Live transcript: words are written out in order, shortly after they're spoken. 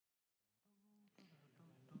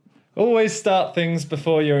Always start things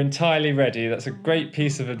before you're entirely ready. That's a great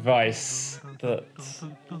piece of advice that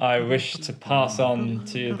I wish to pass on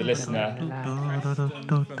to the listener.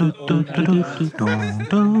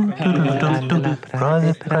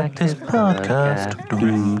 Private Practice Podcast.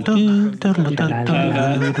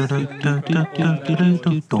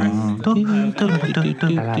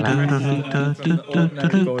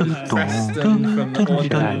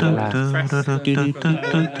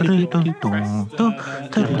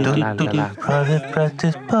 Private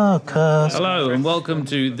Practice Podcast. Hello and welcome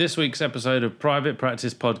to this week's episode of Private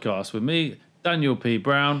Practice Podcast with me, Daniel P.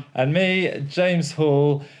 Brown. And me, James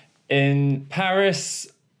Hall, in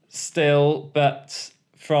Paris still, but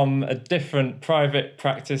from a different private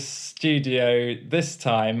practice studio, this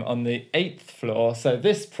time on the 8th floor. So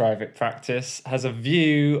this private practice has a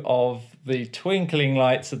view of the twinkling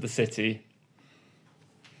lights of the city.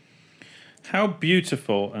 How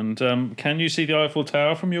beautiful. And can you see the Eiffel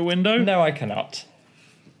Tower from your window? No, I cannot.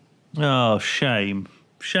 Oh, shame.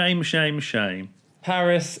 Shame.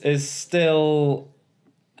 Paris is still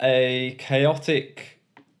a chaotic,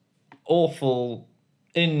 awful,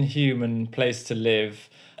 inhuman place to live.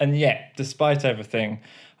 And yet, despite everything,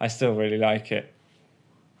 I still really like it.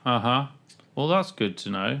 Uh-huh. Well, that's good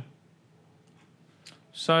to know.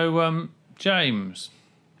 So, James,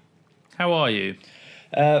 how are you?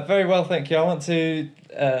 Very well, thank you. I want to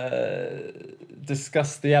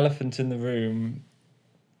discuss the elephant in the room,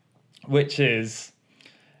 which is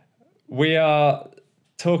we are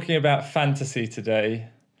talking about fantasy today,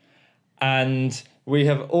 and we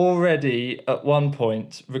have already at one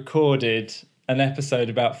point recorded an episode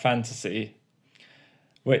about fantasy,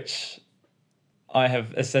 which I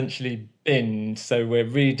have essentially binned, so we're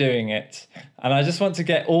redoing it. And I just want to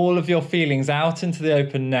get all of your feelings out into the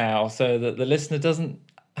open now so that the listener doesn't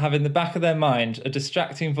have in the back of their mind a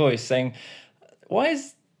distracting voice saying, why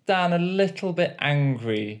is Dan a little bit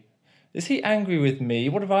angry? Is he angry with me?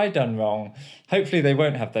 What have I done wrong? Hopefully they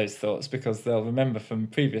won't have those thoughts because they'll remember from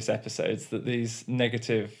previous episodes that these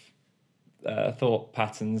negative thought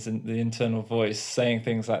patterns and the internal voice saying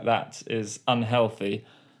things like that is unhealthy.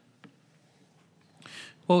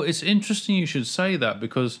 Well, it's interesting you should say that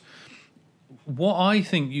because what I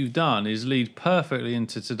think you've done is lead perfectly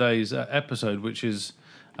into today's episode, which is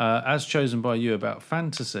as chosen by you about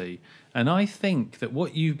fantasy. And I think that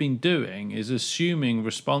what you've been doing is assuming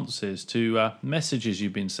responses to messages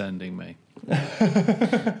you've been sending me.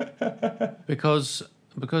 because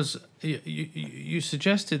you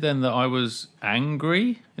suggested then that I was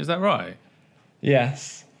angry. Is that right?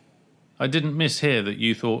 Yes. I didn't mishear that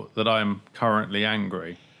you thought that I'm currently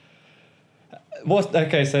angry.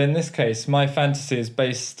 Okay, so in this case, my fantasy is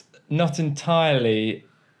based not entirely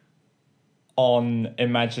on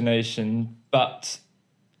imagination, but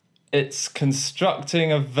it's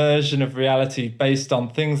constructing a version of reality based on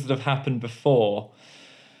things that have happened before.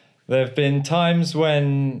 There have been times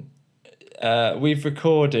when we've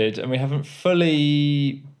recorded and we haven't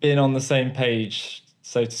fully been on the same page,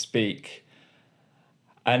 so to speak.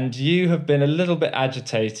 And you have been a little bit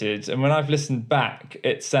agitated. And when I've listened back,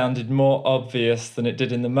 it sounded more obvious than it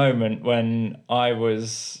did in the moment when I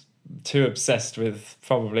was too obsessed with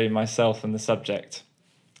probably myself and the subject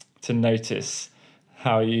to notice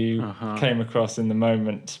how you came across in the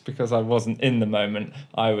moment. Because I wasn't in the moment,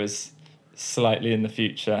 I was slightly in the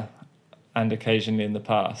future and occasionally in the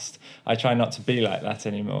past. I try not to be like that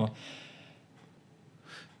anymore.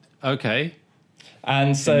 Okay.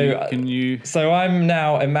 And so, can you... So I'm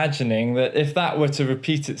now imagining that if that were to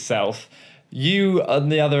repeat itself, you on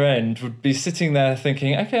the other end would be sitting there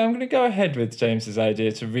thinking, okay, I'm going to go ahead with James's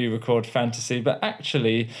idea to re-record fantasy, but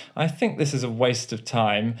actually, I think this is a waste of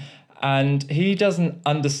time. And he doesn't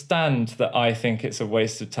understand that I think it's a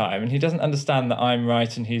waste of time, and he doesn't understand that I'm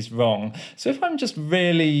right and he's wrong. So if I'm just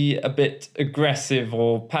really a bit aggressive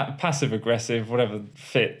or passive-aggressive, whatever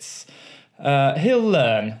fits, he'll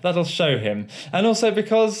learn. That'll show him. And also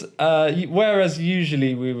because whereas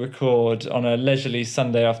usually we record on a leisurely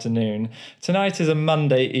Sunday afternoon, tonight is a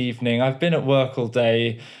Monday evening. I've been at work all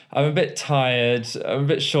day. I'm a bit tired. I'm a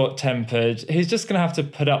bit short-tempered. He's just going to have to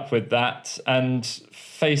put up with that and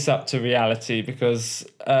face up to reality because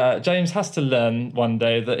James has to learn one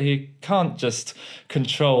day that he can't just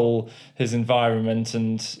control his environment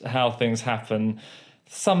and how things happen.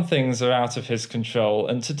 Some things are out of his control.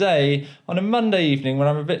 And today, on a Monday evening, when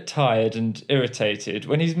I'm a bit tired and irritated,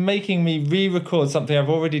 when he's making me re-record something I've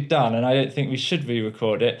already done and I don't think we should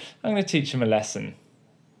re-record it, I'm going to teach him a lesson.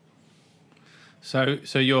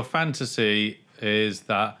 So your fantasy is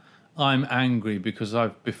that I'm angry because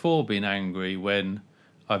I've before been angry when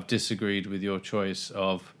I've disagreed with your choice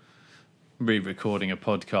of re-recording a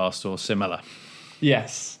podcast or similar?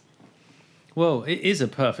 Yes. Well, it is a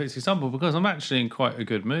perfect example because I'm actually in quite a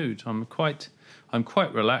good mood. I'm quite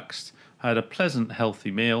relaxed. I had a pleasant,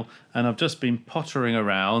 healthy meal, and I've just been pottering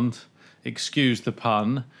around, excuse the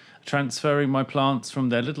pun, transferring my plants from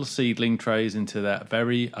their little seedling trays into their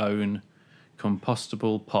very own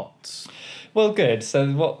compostable pots. Well, good.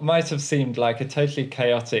 So what might have seemed like a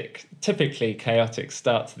typically chaotic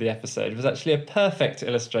start to the episode was actually a perfect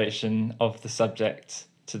illustration of the subject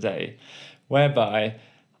today, whereby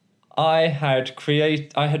I had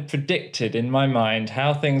predicted in my mind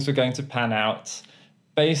how things were going to pan out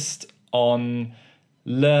based on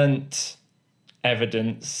learnt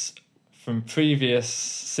evidence from previous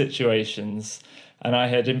situations, and I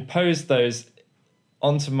had imposed those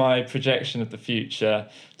onto my projection of the future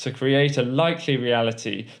to create a likely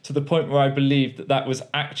reality to the point where I believed that that was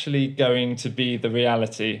actually going to be the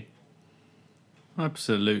reality.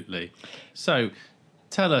 Absolutely. So,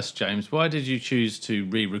 tell us, James, why did you choose to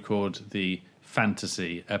re-record the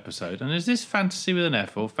fantasy episode? And is this fantasy with an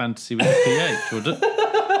F or fantasy with a PH? Or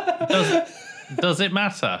does it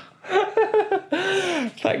matter?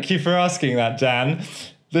 Thank you for asking that, Dan.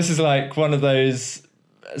 This is like one of those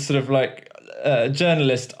sort of like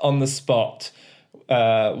journalist on the spot,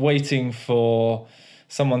 waiting for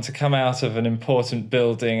someone to come out of an important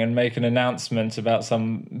building and make an announcement about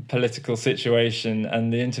some political situation,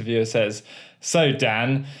 and the interviewer says, "So,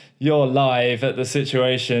 Dan, you're live at the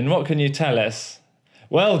situation. What can you tell us?"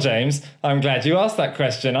 "Well, James, I'm glad you asked that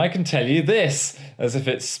question. I can tell you this," as if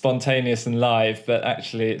it's spontaneous and live, but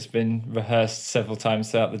actually it's been rehearsed several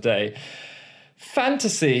times throughout the day.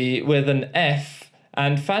 Fantasy with an F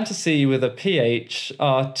and fantasy with a PH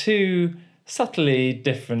are two subtly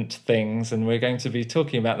different things, and we're going to be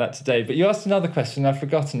talking about that today. But you asked another question, I've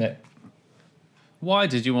forgotten it. Why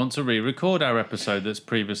did you want to re-record our episode that's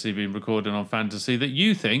previously been recorded on fantasy that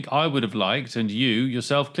you think I would have liked and you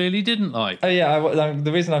yourself clearly didn't like? Oh yeah,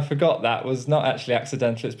 the reason I forgot that was not actually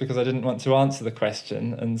accidental, it's because I didn't want to answer the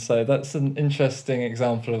question, and so that's an interesting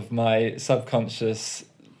example of my subconscious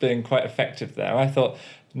being quite effective there. I thought,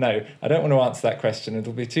 no, I don't want to answer that question.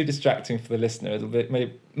 It'll be too distracting for the listener. It'll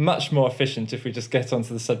be much more efficient if we just get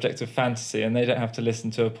onto the subject of fantasy and they don't have to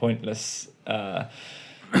listen to a pointless right.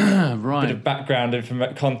 bit of background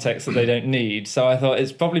context that they don't need. So I thought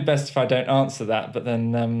it's probably best if I don't answer that. But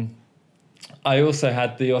then I also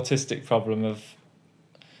had the autistic problem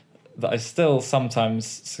that I still sometimes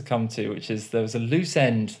succumb to, which is there was a loose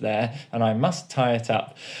end there and I must tie it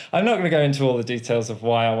up. I'm not going to go into all the details of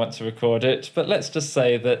why I want to record it, but let's just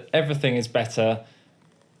say that everything is better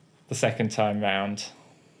the second time round.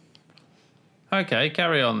 Okay,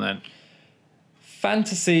 carry on then.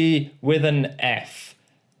 Fantasy with an F.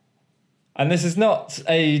 And this is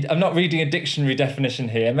I'm not reading a dictionary definition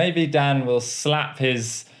here. Maybe Dan will slap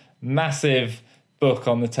his massive book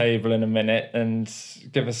on the table in a minute and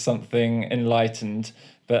give us something enlightened.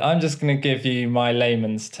 But I'm just going to give you my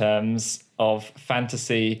layman's terms of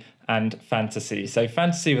fantasy and fantasy. So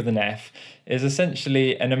fantasy with an F is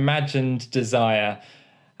essentially an imagined desire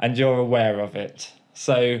and you're aware of it.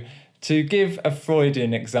 So to give a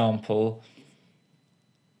Freudian example,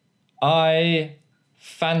 I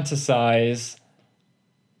fantasize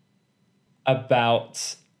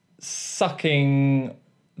about sucking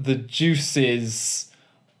the juices,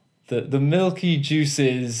 the milky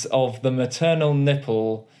juices of the maternal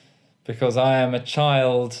nipple, because I am a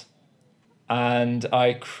child and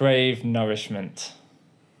I crave nourishment.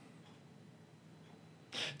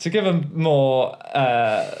 To give a more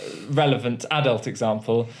relevant adult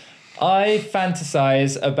example, I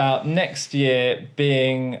fantasize about next year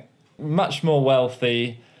being much more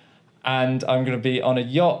wealthy and I'm going to be on a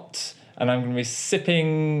yacht and I'm going to be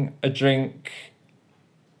sipping a drink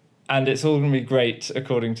and it's all going to be great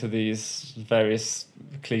according to these various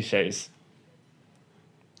cliches.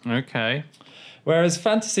 Okay. Whereas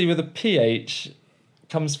fantasy with a PH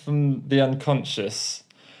comes from the unconscious.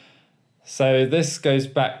 So this goes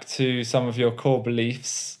back to some of your core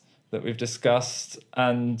beliefs that we've discussed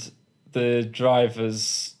and the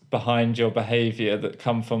drivers behind your behaviour that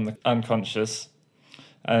come from the unconscious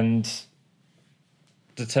and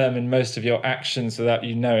determine most of your actions without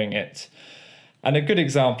you knowing it. And a good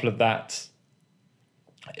example of that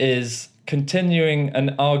is continuing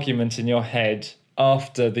an argument in your head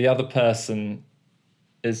after the other person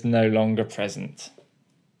is no longer present.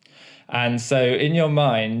 And so in your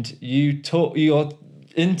mind, your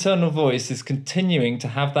internal voice is continuing to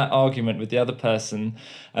have that argument with the other person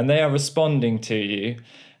and they are responding to you.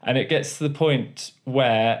 And it gets to the point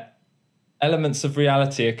where elements of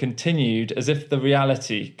reality are continued as if the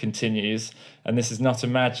reality continues, and this is not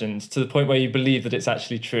imagined, to the point where you believe that it's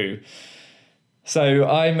actually true. So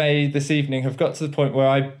I may this evening have got to the point where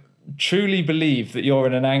I truly believe that you're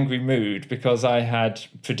in an angry mood because I had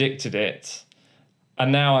predicted it.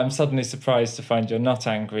 And now I'm suddenly surprised to find you're not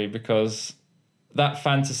angry, because that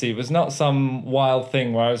fantasy was not some wild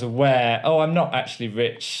thing where I was aware, oh, I'm not actually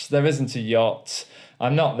rich, there isn't a yacht,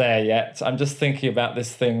 I'm not there yet, I'm just thinking about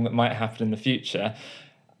this thing that might happen in the future.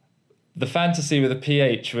 The fantasy with a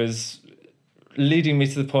PH was leading me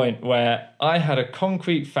to the point where I had a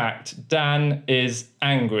concrete fact: Dan is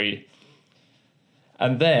angry.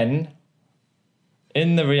 And then,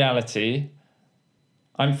 in the reality,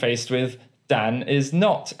 I'm faced with Dan is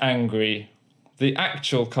not angry, the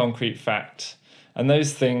actual concrete fact. And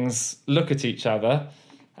those things look at each other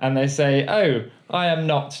and they say, oh, I am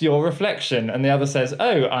not your reflection. And the other says,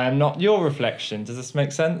 oh, I am not your reflection. Does this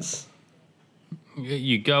make sense?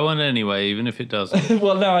 You go on anyway, even if it doesn't.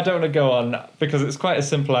 Well, no, I don't want to go on, because it's quite a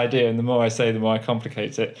simple idea, and the more I say, the more I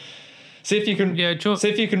complicate it. See if you can. Yeah, do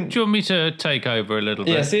you want me to take over a little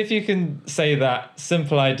bit? Yeah, see if you can say that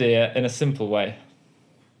simple idea in a simple way.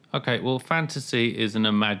 Okay, well, fantasy is an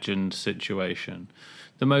imagined situation.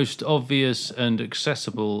 The most obvious and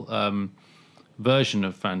accessible version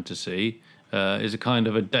of fantasy is a kind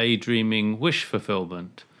of a daydreaming wish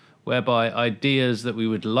fulfillment, whereby ideas that we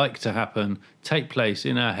would like to happen take place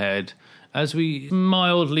in our head as we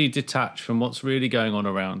mildly detach from what's really going on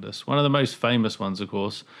around us. One of the most famous ones, of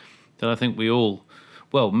course, that I think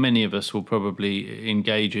many of us will probably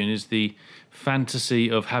engage in, is the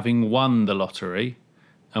fantasy of having won the lottery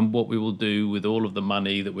and what we will do with all of the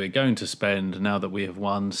money that we're going to spend now that we have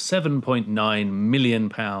won £7.9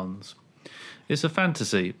 million. It's a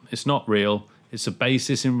fantasy. It's not real. It's a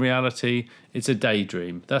basis in reality. It's a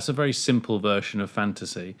daydream. That's a very simple version of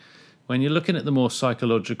fantasy. When you're looking at the more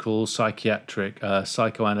psychological, psychiatric,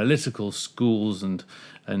 psychoanalytical schools and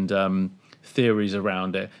theories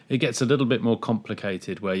around it, it gets a little bit more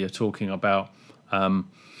complicated, where you're talking about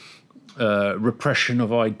repression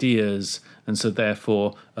of ideas, and so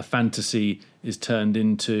therefore a fantasy is turned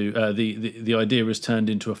into the idea is turned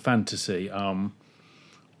into a fantasy.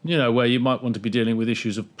 Where you might want to be dealing with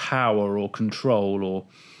issues of power or control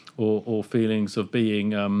or feelings of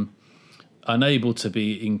being unable to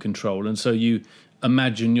be in control, and so you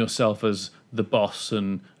imagine yourself as the boss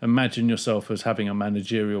and imagine yourself as having a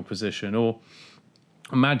managerial position, or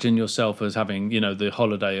imagine yourself as having, the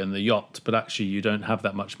holiday and the yacht, but actually you don't have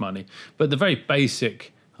that much money. But the very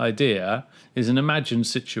basic idea is an imagined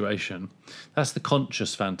situation. That's the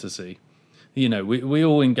conscious fantasy. We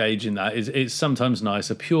all engage in that. It's sometimes nice,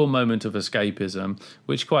 a pure moment of escapism,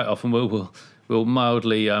 which quite often we'll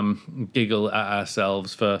mildly giggle at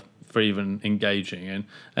ourselves for even engaging in.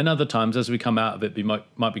 And other times, as we come out of it, we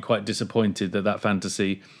might be quite disappointed that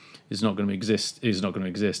fantasy is not going to exist.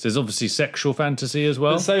 There's obviously sexual fantasy as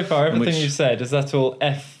well. But so far, everything you've said, is that all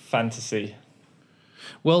F fantasy?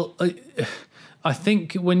 Well, I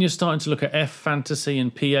think when you're starting to look at F fantasy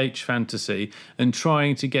and PH fantasy and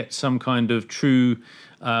trying to get some kind of true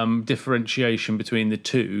differentiation between the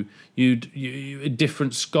two,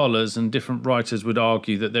 different scholars and different writers would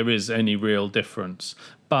argue that there is any real difference.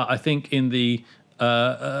 But I think in the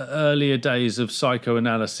earlier days of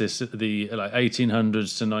psychoanalysis, the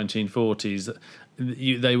 1800s to 1940s,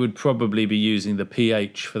 they would probably be using the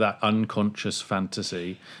PH for that unconscious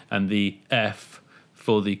fantasy and the F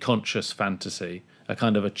for the conscious fantasy, a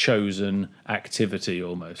kind of a chosen activity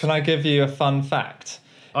almost. Can I give you a fun fact?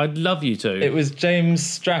 I'd love you to. It was James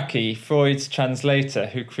Strachey, Freud's translator,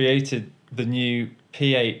 who created the new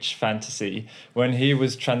PH fantasy when he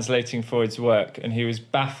was translating Freud's work, and he was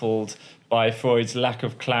baffled by Freud's lack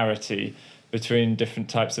of clarity between different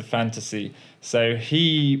types of fantasy. So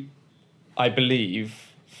he, I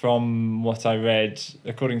believe, from what I read,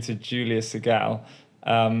 according to Julia Segal,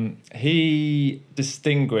 he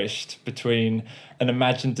distinguished between an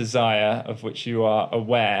imagined desire of which you are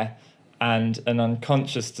aware and an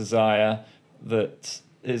unconscious desire that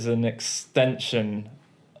is an extension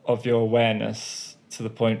of your awareness to the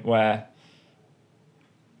point where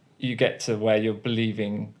you get to where you're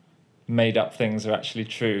believing made up things are actually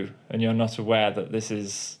true and you're not aware that this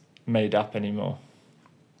is made up anymore.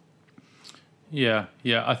 Yeah.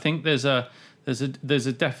 I think there's a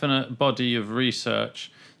definite body of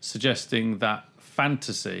research suggesting that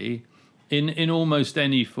fantasy in almost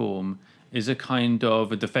any form is a kind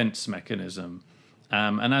of a defense mechanism.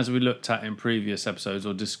 And as we looked at in previous episodes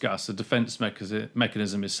or discussed, a defense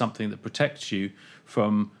mechanism is something that protects you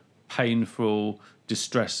from painful,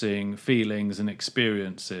 distressing feelings and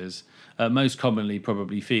experiences, most commonly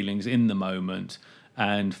probably feelings in the moment,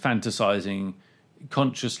 and fantasizing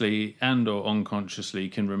consciously and or unconsciously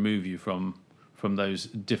can remove you from those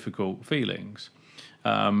difficult feelings.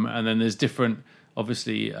 And then there's different,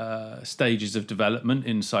 obviously, stages of development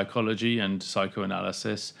in psychology and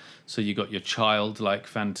psychoanalysis. So you got your childlike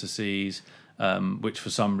fantasies, which for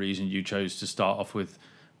some reason you chose to start off with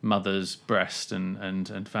mother's breast and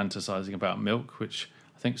fantasizing about milk, which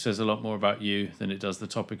I think says a lot more about you than it does the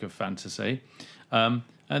topic of fantasy. And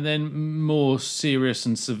then more serious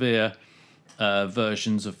and severe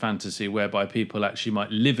versions of fantasy whereby people actually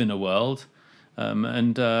might live in a world.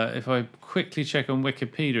 And if I quickly check on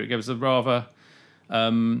Wikipedia, it gives a rather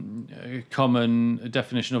common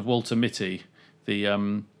definition of Walter Mitty,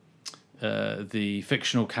 the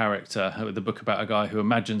fictional character with the book about a guy who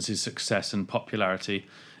imagines his success and popularity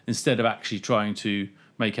instead of actually trying to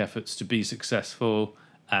make efforts to be successful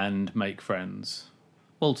and make friends.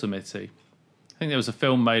 Walter Mitty. I think there was a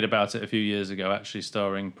film made about it a few years ago, actually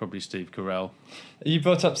starring probably Steve Carell. You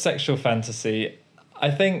brought up sexual fantasy. I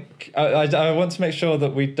think I want to make sure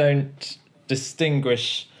that we don't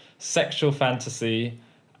distinguish sexual fantasy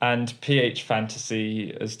and PH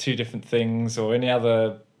fantasy as two different things, or any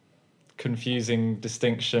other confusing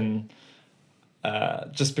distinction,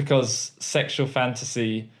 just because sexual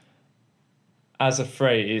fantasy as a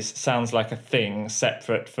phrase sounds like a thing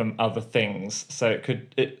separate from other things. So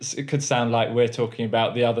it could sound like we're talking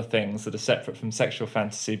about the other things that are separate from sexual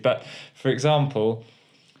fantasy. But for example,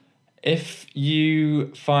 if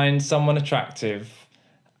you find someone attractive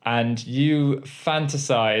and you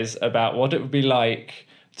fantasize about what it would be like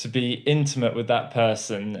to be intimate with that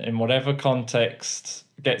person in whatever context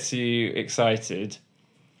gets you excited,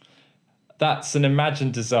 that's an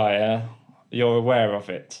imagined desire, you're aware of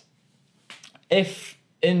it. If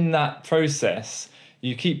in that process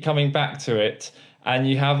you keep coming back to it and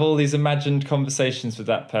you have all these imagined conversations with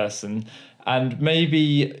that person, and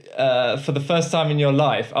maybe for the first time in your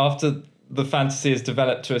life, after the fantasy has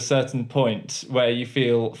developed to a certain point where you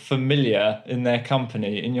feel familiar in their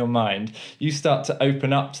company in your mind, you start to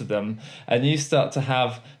open up to them and you start to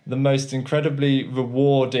have the most incredibly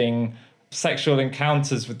rewarding sexual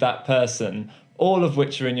encounters with that person, all of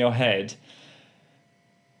which are in your head.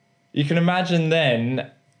 You can imagine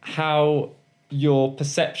then how your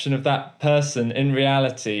perception of that person in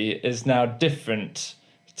reality is now different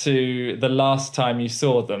to the last time you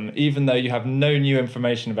saw them, even though you have no new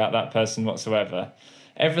information about that person whatsoever.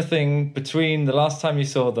 Everything between the last time you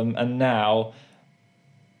saw them and now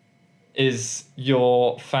is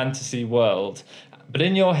your fantasy world. But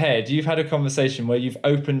in your head, you've had a conversation where you've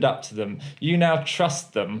opened up to them. You now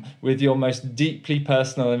trust them with your most deeply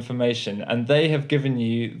personal information, and they have given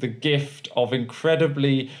you the gift of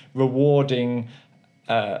incredibly rewarding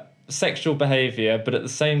sexual behavior, but at the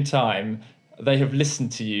same time, they have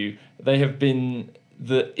listened to you. They have been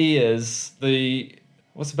the ears,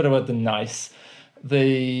 what's a better word than nice?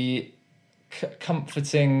 The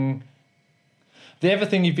comforting, the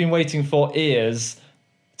everything you've been waiting for ears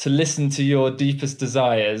to listen to your deepest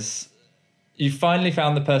desires. You finally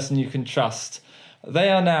found the person you can trust. They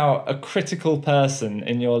are now a critical person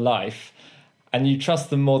in your life, and you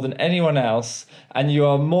trust them more than anyone else, and you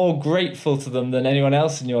are more grateful to them than anyone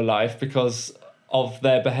else in your life because of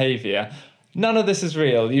their behavior. None of this is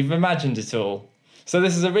real. You've imagined it all. So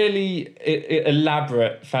this is a really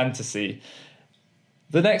elaborate fantasy.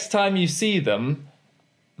 The next time you see them,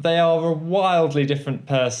 they are a wildly different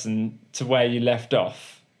person to where you left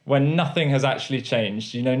off, when nothing has actually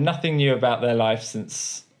changed. You know nothing new about their life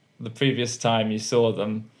since the previous time you saw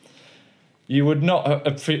them. You would not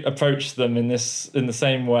approach them in the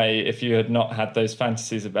same way if you had not had those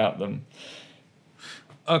fantasies about them.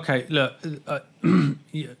 Okay, look,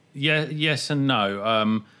 yes and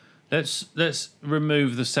no. Let's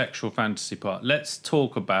remove the sexual fantasy part. Let's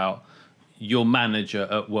talk about your manager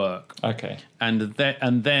at work. Okay. And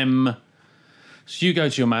them. So you go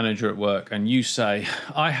to your manager at work and you say,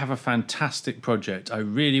 I have a fantastic project. I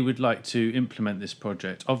really would like to implement this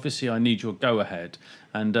project. Obviously, I need your go-ahead.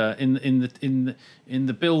 And in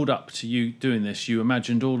the build-up to you doing this, you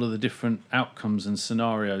imagined all of the different outcomes and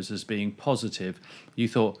scenarios as being positive. You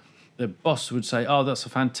thought the boss would say, oh, that's a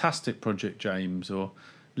fantastic project, James. Or,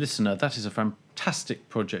 listener, that is a fantastic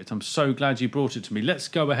project. I'm so glad you brought it to me. Let's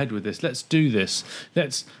go ahead with this. Let's do this.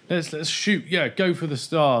 Let's shoot. Yeah, go for the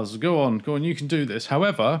stars. Go on. You can do this.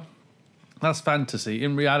 However, that's fantasy.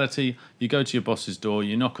 In reality, you go to your boss's door,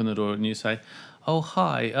 you knock on the door and you say, oh,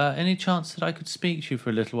 hi, any chance that I could speak to you for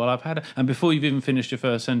a little while? I've had and before you've even finished your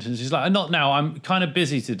first sentence, he's like, not now, I'm kind of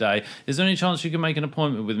busy today. Is there any chance you can make an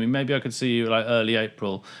appointment with me? Maybe I could see you like early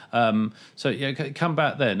April. So yeah, come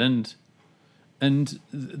back then. And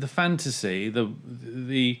the fantasy,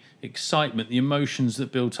 the excitement, the emotions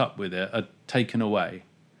that built up with it are taken away.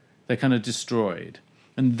 They're kind of destroyed.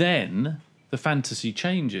 And then the fantasy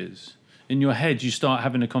changes. In your head, you start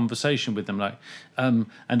having a conversation with them, like, and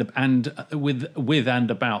with and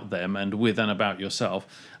about them, and with and about yourself.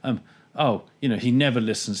 Oh, he never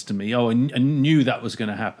listens to me. Oh, I knew that was going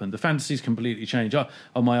to happen. The fantasies completely change.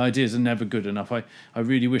 Oh, my ideas are never good enough. I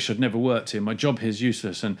really wish I'd never worked here. My job here is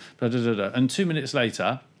useless. And blah, blah, blah, blah. And 2 minutes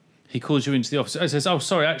later, he calls you into the office. He says, oh,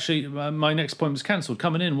 sorry, actually, my next appointment's cancelled.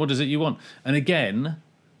 Coming in. What is it you want? And again,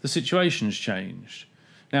 the situation's changed.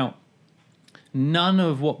 Now, none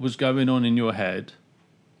of what was going on in your head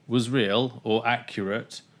was real or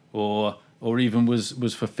accurate or even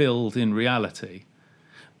was fulfilled in reality.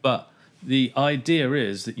 But the idea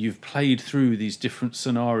is that you've played through these different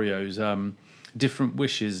scenarios, different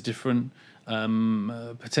wishes, different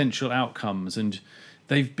potential outcomes, and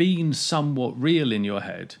they've been somewhat real in your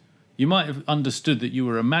head. You might have understood that you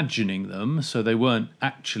were imagining them, so they weren't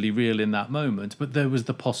actually real in that moment, but there was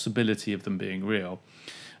the possibility of them being real.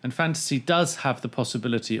 And fantasy does have the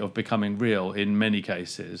possibility of becoming real in many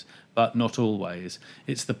cases, but not always.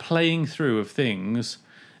 It's the playing through of things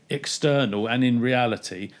external and in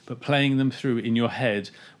reality, but playing them through in your head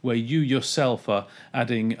where you yourself are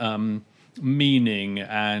adding meaning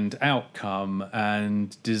and outcome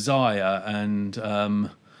and desire and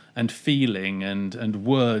feeling and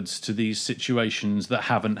words to these situations that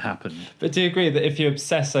haven't happened. But do you agree that if you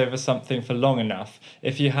obsess over something for long enough,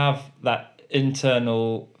 if you have that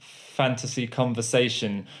internal fantasy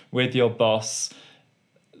conversation with your boss,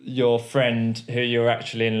 your friend who you're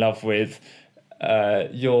actually in love with,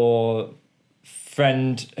 your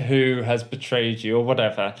friend who has betrayed you or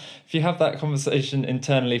whatever, if you have that conversation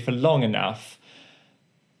internally for long enough,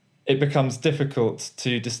 it becomes difficult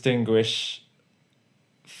to distinguish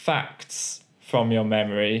facts from your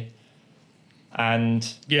memory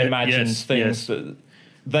and imagine things that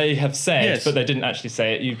they have said, but they didn't actually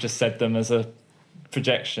say it. You've just said them as a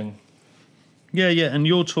projection. Yeah, and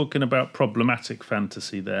you're talking about problematic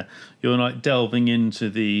fantasy there. You're like delving into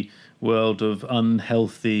the world of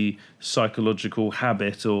unhealthy psychological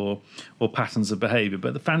habit or patterns of behaviour.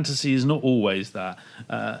 But the fantasy is not always that.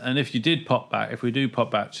 And if we do pop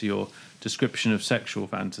back to your description of sexual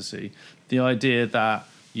fantasy, the idea that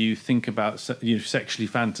you think about, you sexually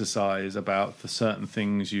fantasize about the certain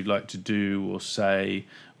things you'd like to do or say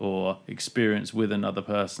or experience with another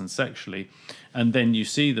person sexually, and then you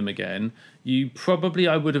see them again, you probably,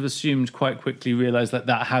 I would have assumed, quite quickly realize that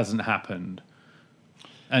hasn't happened.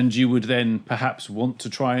 And you would then perhaps want to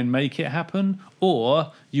try and make it happen,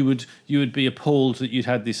 or you would be appalled that you'd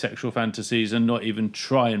had these sexual fantasies and not even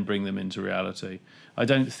try and bring them into reality. I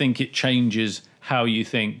don't think it changes how you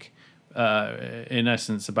think, in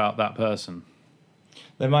essence, about that person.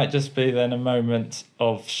 There might just be then a moment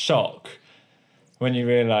of shock when you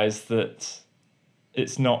realise that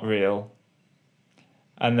it's not real,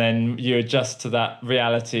 and then you adjust to that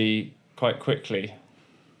reality quite quickly.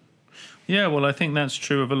 Yeah, well, I think that's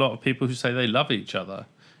true of a lot of people who say they love each other.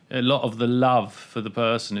 A lot of the love for the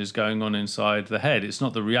person is going on inside the head. It's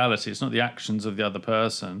not the reality. It's not the actions of the other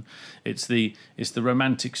person. It's the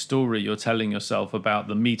romantic story you're telling yourself about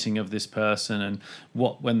the meeting of this person and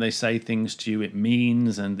what, when they say things to you, it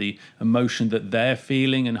means, and the emotion that they're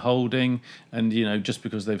feeling and holding. And, just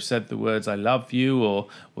because they've said the words "I love you," or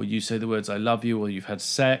you say the words "I love you," or you've had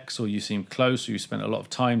sex, or you seem close, or you spent a lot of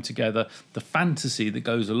time together, the fantasy that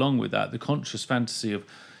goes along with that, the conscious fantasy of,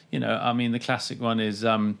 the classic one is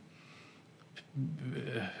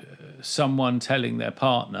someone telling their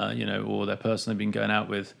partner, or their person they've been going out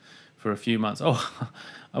with for a few months, "Oh,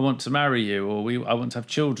 I want to marry you," or "I want to have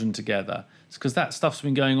children together." It's because that stuff's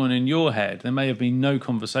been going on in your head. There may have been no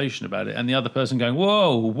conversation about it, and the other person going,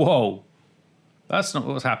 whoa, that's not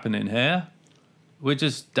what's happening here. We're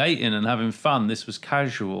just dating and having fun. This was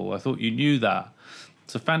casual. I thought you knew that.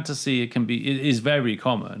 So fantasy, it is very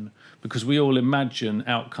common, because we all imagine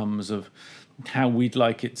outcomes of how we'd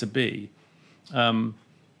like it to be.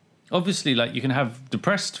 Obviously, like, you can have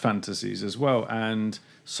depressed fantasies as well, and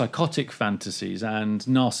psychotic fantasies and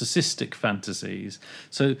narcissistic fantasies.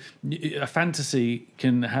 So a fantasy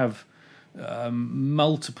can have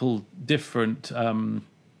multiple different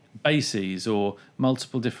bases or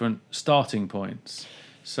multiple different starting points.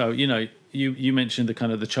 So, you mentioned the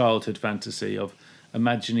kind of the childhood fantasy of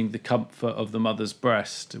imagining the comfort of the mother's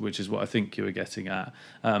breast, which is what I think you were getting at.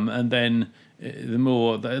 And then the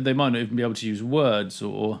more they might not even be able to use words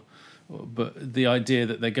but the idea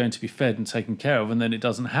that they're going to be fed and taken care of, and then it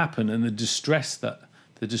doesn't happen, and the distress that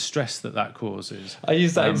causes. I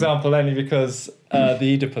use that example only because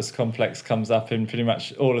the Oedipus complex comes up in pretty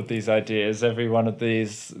much all of these ideas. Every one of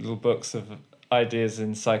these little books of ideas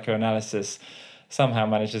in psychoanalysis somehow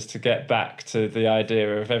manages to get back to the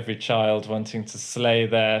idea of every child wanting to slay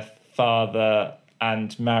their father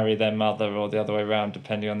and marry their mother, or the other way around,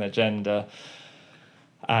 depending on their gender.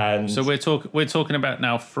 And so we're talking about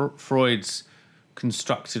now Freud's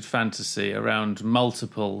constructed fantasy around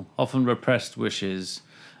multiple, often repressed wishes,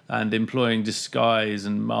 and employing disguise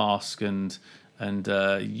and mask and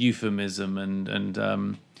euphemism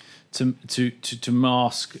and to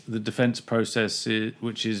mask the defense process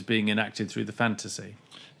which is being enacted through the fantasy.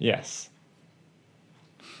 Yes.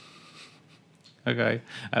 Okay,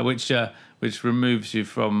 which removes you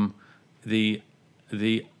from the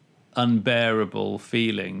unbearable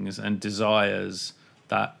feelings and desires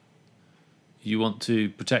that you want to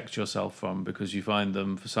protect yourself from because you find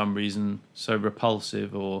them for some reason so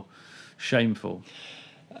repulsive or shameful.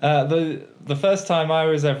 The first time I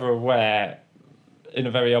was ever aware, in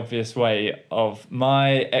a very obvious way, of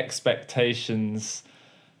my expectations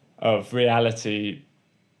of reality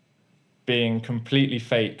being completely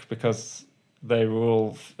fake because they were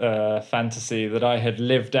all fantasy that I had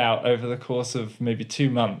lived out over the course of maybe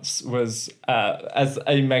 2 months, was as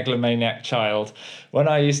a megalomaniac child. When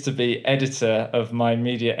I used to be editor of my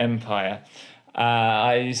media empire,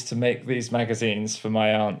 I used to make these magazines for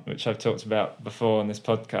my aunt, which I've talked about before on this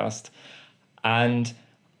podcast. And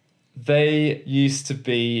they used to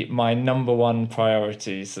be my number one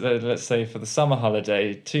priority. So let's say for the summer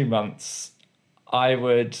holiday, 2 months, I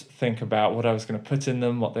would think about what I was going to put in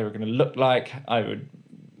them, what they were going to look like. I would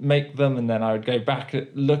make them, and then I would go back and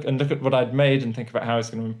look at what I'd made and think about how I was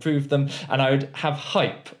going to improve them. And I would have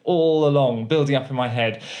hype all along building up in my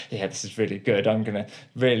head. Yeah, this is really good. I'm going to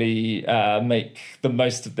really make the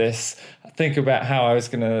most of this. Think about how I was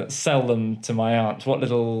going to sell them to my aunt, what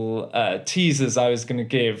little teasers I was going to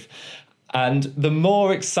give. And the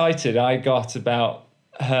more excited I got about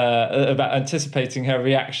anticipating her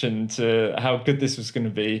reaction to how good this was going to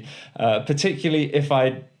be, particularly if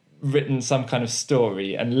I'd written some kind of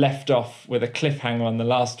story and left off with a cliffhanger on the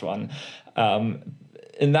last one.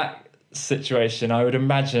 In that situation, I would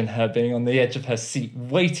imagine her being on the edge of her seat,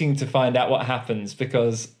 waiting to find out what happens,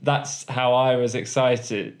 because that's how I was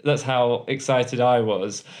excited. That's how excited I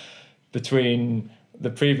was between the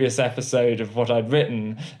previous episode of what I'd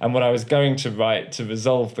written and what I was going to write to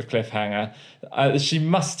resolve the cliffhanger. She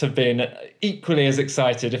must have been equally as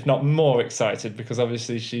excited, if not more excited, because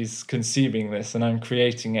obviously she's consuming this and I'm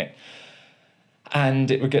creating it. And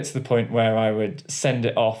it would get to the point where I would send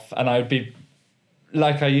it off and I would be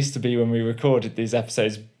like I used to be when we recorded these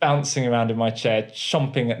episodes, bouncing around in my chair,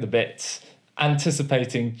 chomping at the bit,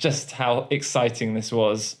 anticipating just how exciting this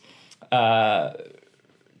was.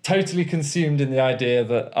 Totally consumed in the idea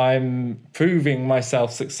that I'm proving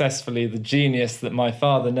myself successfully the genius that my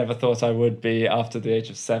father never thought I would be after the age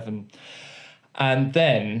of 7. And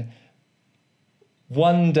then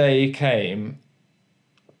one day came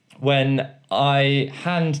when I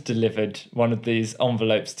hand delivered one of these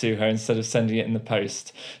envelopes to her instead of sending it in the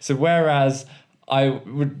post. So whereas I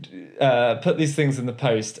would put these things in the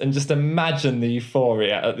post and just imagine the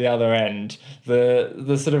euphoria at the other end,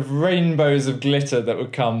 the sort of rainbows of glitter that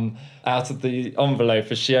would come out of the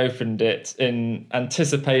envelope as she opened it in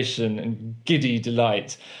anticipation and giddy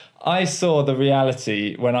delight. I saw the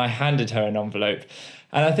reality when I handed her an envelope.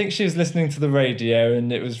 And I think she was listening to the radio,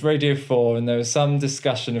 and it was Radio 4, and there was some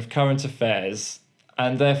discussion of current affairs.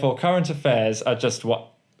 And therefore, current affairs are just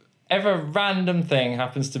whatever random thing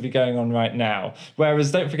happens to be going on right now.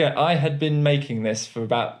 Whereas, don't forget, I had been making this for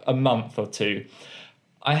about a month or two.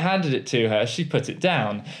 I handed it to her, she put it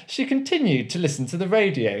down. She continued to listen to the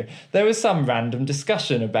radio. There was some random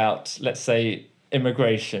discussion about, let's say,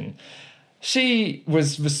 immigration. She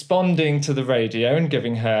was responding to the radio and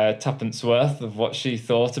giving her tuppence worth of what she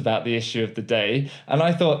thought about the issue of the day. And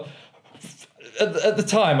I thought, at the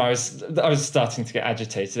time, I was starting to get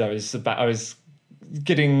agitated. I was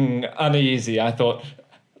getting uneasy. I thought,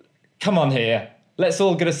 come on here, let's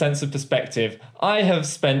all get a sense of perspective. I have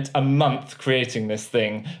spent a month creating this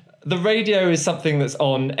thing. The radio is something that's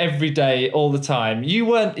on every day, all the time. You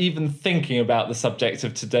weren't even thinking about the subject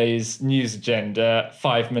of today's news agenda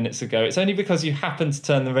 5 minutes ago. It's only because you happened to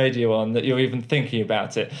turn the radio on that you're even thinking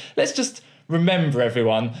about it. Let's just remember,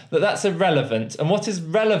 everyone, that that's irrelevant. And what is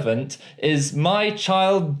relevant is my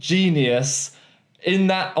child genius in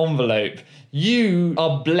that envelope. You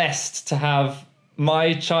are blessed to have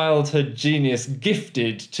my childhood genius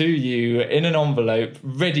gifted to you in an envelope,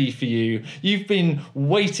 ready for you. You've been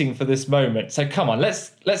waiting for this moment. So come on,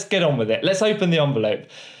 let's get on with it. Let's open the envelope.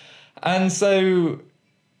 And so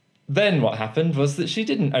then what happened was that she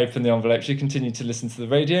didn't open the envelope. She continued to listen to the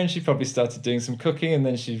radio, and she probably started doing some cooking, and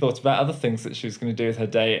then she thought about other things that she was going to do with her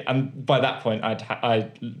day. And by that point,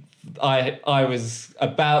 I was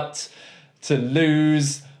about to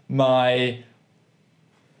lose my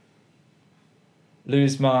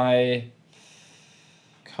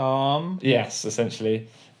calm. Yes, essentially.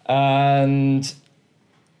 And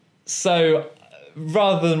so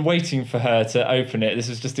rather than waiting for her to open it, this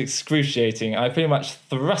was just excruciating. I pretty much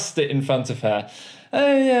thrust it in front of her.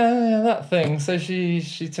 Oh yeah, that thing. So she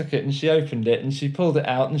took it and she opened it and she pulled it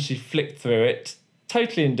out and she flicked through it,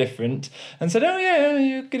 totally indifferent, and said, oh yeah,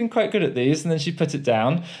 you're getting quite good at these. And then she put it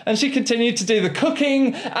down and she continued to do the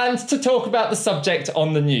cooking and to talk about the subject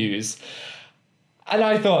on the news. And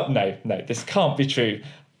I thought, no, this can't be true.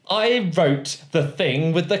 I wrote the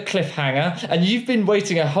thing with the cliffhanger, and you've been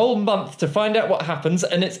waiting a whole month to find out what happens,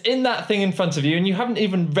 and it's in that thing in front of you, and you haven't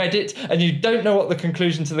even read it, and you don't know what the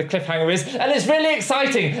conclusion to the cliffhanger is, and it's really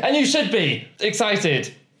exciting, and you should be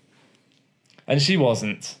excited. And she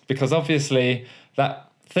wasn't, because obviously that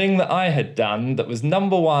thing that I had done that was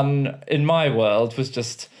number one in my world was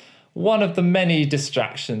just one of the many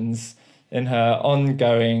distractions in her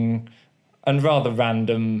ongoing and rather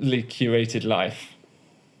randomly curated life.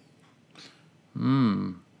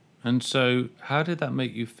 And so how did that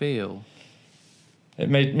make you feel? It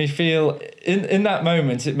made me feel, in that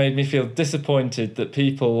moment, it made me feel disappointed that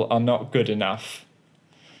people are not good enough.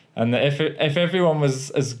 And that if everyone was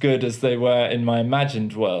as good as they were in my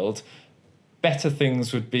imagined world, better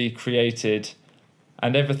things would be created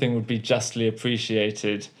and everything would be justly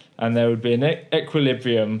appreciated and there would be an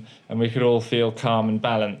equilibrium and we could all feel calm and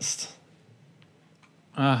balanced.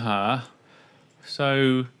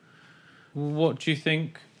 So what do you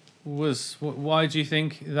think why do you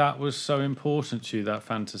think that was so important to you, that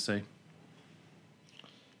fantasy?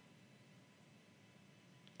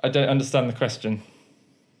 I don't understand the question.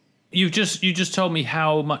 You just told me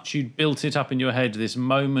how much you'd built it up in your head, this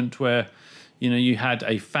moment where, you had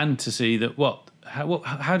a fantasy that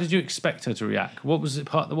how did you expect her to react? What was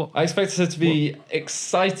it what? I expected her to be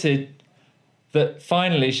excited that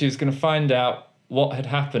finally she was going to find out what had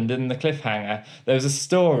happened in the cliffhanger. There was a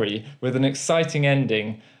story with an exciting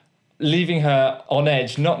ending, leaving her on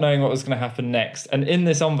edge, not knowing what was going to happen next. And in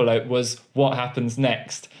this envelope was what happens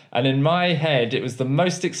next. And in my head, it was the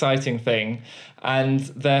most exciting thing. And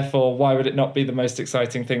therefore, why would it not be the most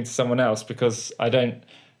exciting thing to someone else? Because I don't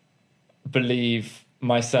believe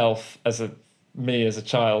myself as a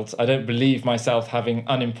child. I don't believe myself having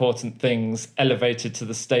unimportant things elevated to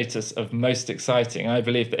the status of most exciting. I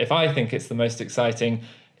believe that if I think it's the most exciting,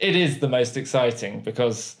 it is the most exciting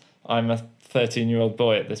because I'm a 13-year-old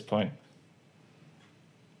boy at this point.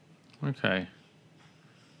 Okay.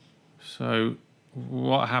 So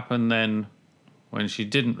what happened then when she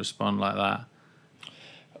didn't respond like that?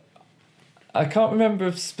 I can't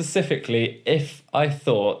remember specifically if I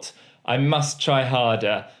thought I must try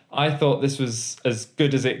harder. I thought this was as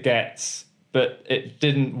good as it gets, but it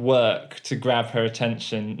didn't work to grab her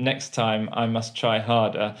attention. Next time I must try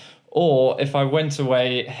harder. Or if I went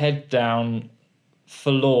away head down,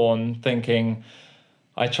 forlorn, thinking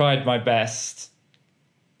I tried my best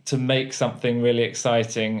to make something really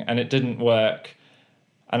exciting and it didn't work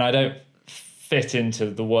and I don't fit into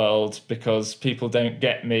the world because people don't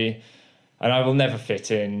get me and I will never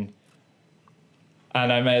fit in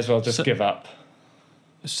and I may as well just give up.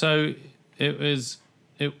 So it was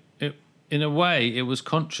in a way it was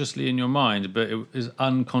consciously in your mind, but it was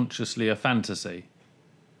unconsciously a fantasy.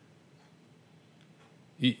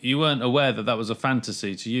 You weren't aware that was a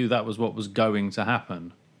fantasy. To you, that was what was going to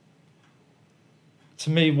happen.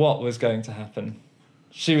 To me, what was going to happen?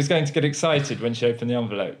 She was going to get excited when she opened the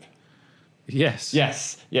envelope. Yes.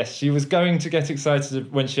 Yes. She was going to get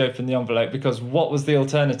excited when she opened the envelope because what was the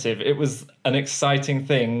alternative? It was an exciting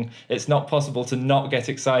thing. It's not possible to not get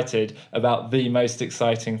excited about the most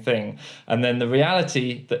exciting thing. And then the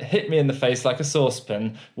reality that hit me in the face like a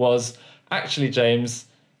saucepan was, actually, James,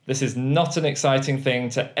 this is not an exciting thing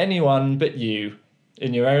to anyone but you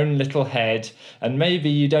in your own little head. And maybe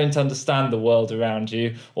you don't understand the world around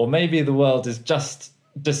you, or maybe the world is just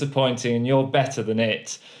disappointing and you're better than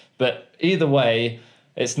it. But either way,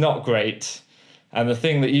 it's not great. And the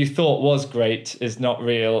thing that you thought was great is not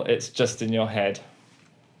real. It's just in your head.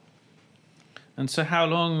 And so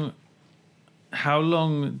how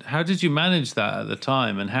did you manage that at the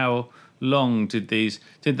time? And how long did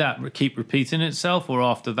that keep repeating itself, or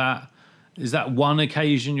after that? Is that one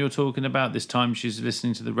occasion you're talking about? This time she's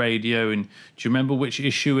listening to the radio, and do you remember which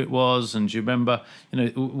issue it was? And do you remember,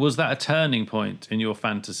 was that a turning point in your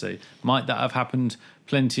fantasy? Might that have happened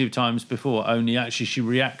plenty of times before? Only actually she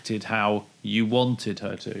reacted how you wanted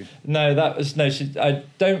her to. No, I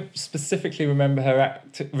don't specifically remember her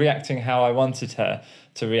reacting how I wanted her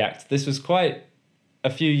to react. This was quite a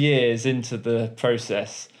few years into the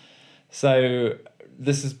process, so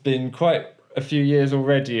this has been quite a few years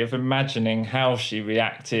already of imagining how she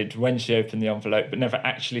reacted when she opened the envelope, but never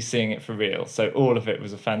actually seeing it for real. So all of it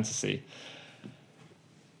was a fantasy.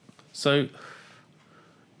 So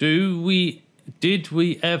did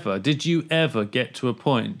you ever get to a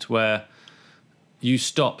point where you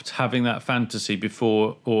stopped having that fantasy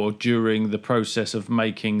before or during the process of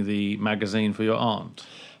making the magazine for your aunt?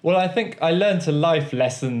 Well, I think I learned a life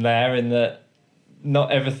lesson there, in that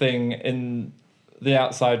not everything in the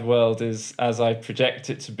outside world is as I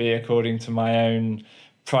project it to be, according to my own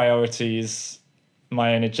priorities,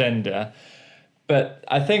 my own agenda. But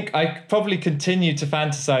I think I probably continued to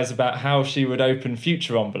fantasize about how she would open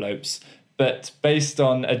future envelopes, but based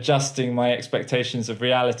on adjusting my expectations of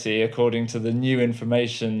reality according to the new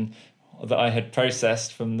information that I had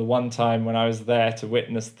processed from the one time when I was there to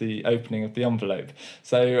witness the opening of the envelope.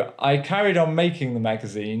 So I carried on making the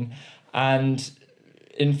magazine, and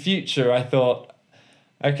in future I thought,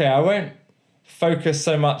 okay, I won't focus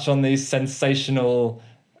so much on these sensational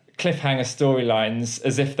cliffhanger storylines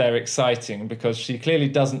as if they're exciting, because she clearly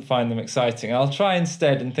doesn't find them exciting. I'll try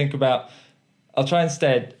instead think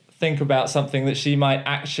about something that she might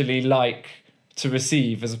actually like to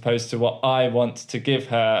receive, as opposed to what I want to give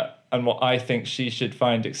her and what I think she should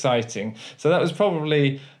find exciting. So that was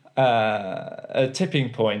probably a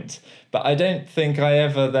tipping point, but I don't think I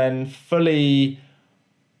ever then fully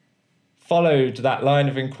followed that line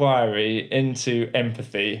of inquiry into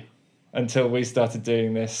empathy until we started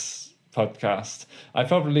doing this podcast. I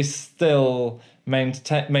probably still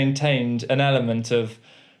maintained an element of,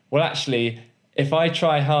 well, actually, if I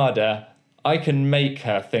try harder, I can make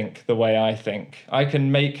her think the way I think. I can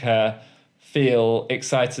make her feel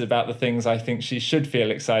excited about the things I think she should feel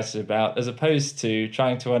excited about, as opposed to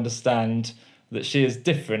trying to understand that she is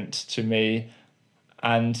different to me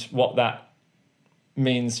and what that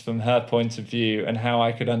means from her point of view, and how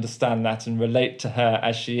I could understand that and relate to her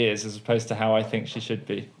as she is, as opposed to how I think she should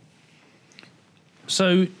be.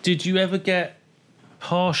 So did you ever get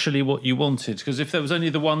partially what you wanted? Because if there was only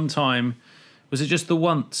the one time, was it just the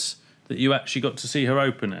once that you actually got to see her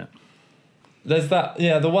open it? There's that,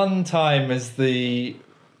 yeah, the one time is the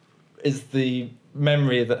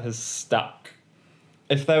memory that has stuck.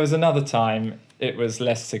 If there was another time, it was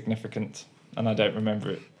less significant and I don't remember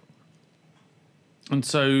it. And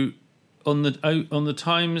so on the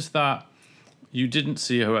times that you didn't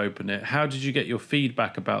see her open it, how did you get your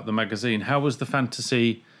feedback about the magazine? How was the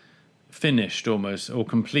fantasy finished almost, or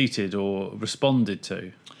completed, or responded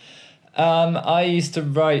to? I used to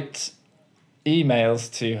write emails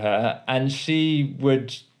to her, and she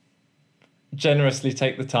would generously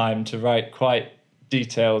take the time to write quite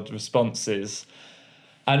detailed responses.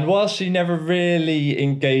 And while she never really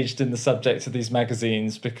engaged in the subject of these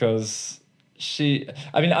magazines, because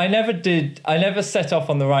I never set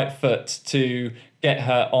off on the right foot to get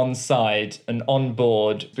her on side and on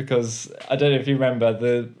board, because I don't know if you remember,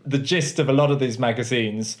 the gist of a lot of these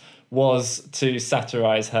magazines was to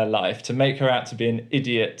satirize her life, to make her out to be an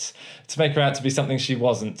idiot, to make her out to be something she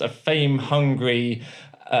wasn't, a fame-hungry,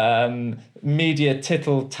 media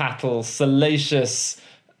tittle-tattle, salacious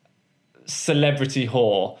celebrity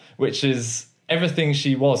whore, which is everything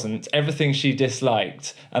she wasn't, everything she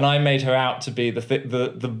disliked, and I made her out to be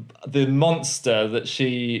the monster that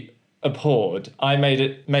she abhorred. I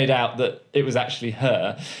made out that it was actually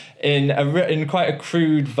her, in quite a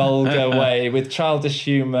crude, vulgar way, with childish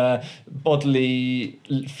humour, bodily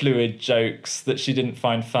fluid jokes that she didn't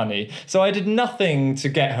find funny. So I did nothing to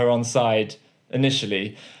get her on side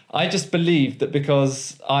initially. I just believed that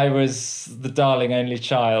because I was the darling only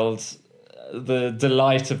child, the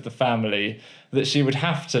delight of the family, that she would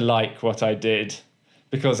have to like what I did,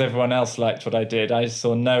 because everyone else liked what I did. I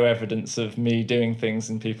saw no evidence of me doing things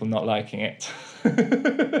and people not liking it.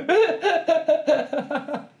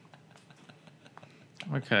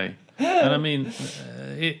 Okay. And I mean,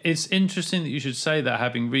 it's interesting that you should say that,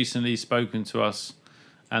 having recently spoken to us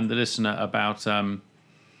and the listener about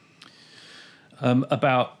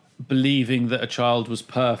believing that a child was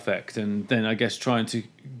perfect, and then I guess trying to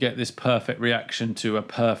get this perfect reaction to a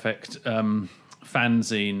perfect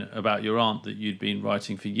fanzine about your aunt that you'd been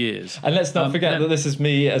writing for years. And let's not forget that this is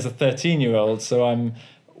me as a 13-year-old, so I'm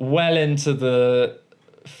well into the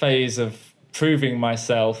phase of proving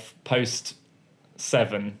myself post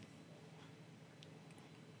 7.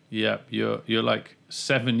 Yeah, you're like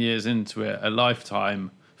 7 years into it, a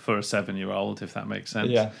lifetime for a 7-year-old, if that makes sense.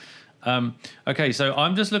 Yeah. Okay, so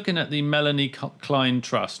I'm just looking at the Melanie Klein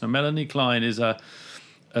Trust. Now, Melanie Klein is a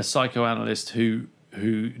psychoanalyst who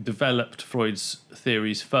developed Freud's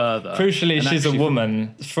theories further. Crucially, And she's a actually-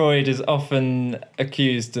 woman. Freud is often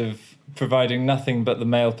accused of providing nothing but the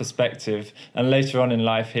male perspective, and later on in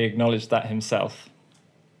life he acknowledged that himself.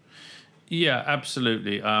 Yeah,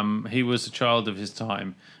 absolutely. He was a child of his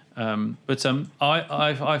time. But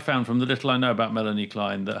I found from the little I know about Melanie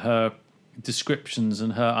Klein that her descriptions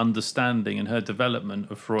and her understanding and her development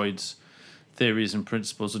of Freud's theories and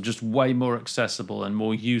principles are just way more accessible and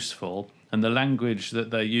more useful. And the language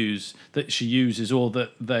that she uses, or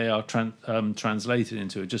that they are translated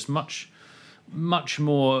into, are just much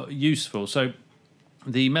more useful. So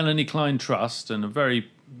the Melanie Klein Trust, and a very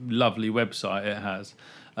lovely website it has,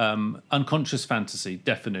 unconscious fantasy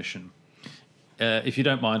definition. If you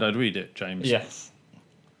don't mind, I'd read it, James. Yes.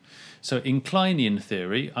 So in Kleinian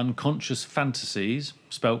theory, unconscious fantasies,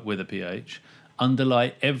 spelt with a PH,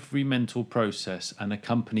 underlie every mental process and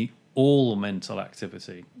accompany all mental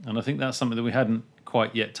activity. And I think that's something that we hadn't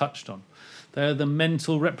quite yet touched on. They are the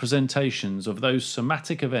mental representations of those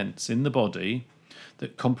somatic events in the body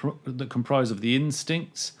that comprise of the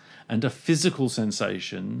instincts and of physical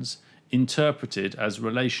sensations interpreted as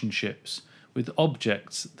relationships with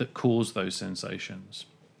objects that cause those sensations.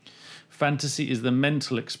 Fantasy is the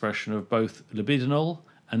mental expression of both libidinal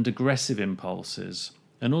and aggressive impulses,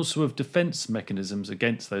 and also of defense mechanisms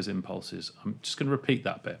against those impulses. I'm just going to repeat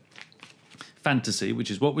that bit. Fantasy,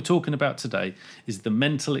 which is what we're talking about today, is the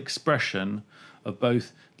mental expression of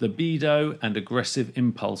both libido and aggressive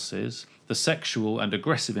impulses, the sexual and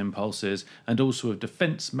aggressive impulses, and also of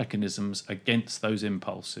defense mechanisms against those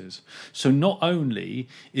impulses. So not only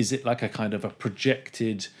is it like a kind of a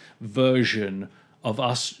projected version of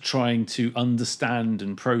us trying to understand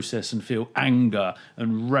and process and feel anger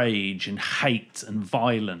and rage and hate and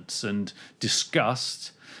violence and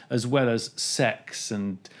disgust, as well as sex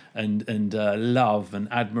and love and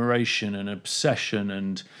admiration and obsession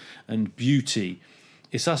and beauty.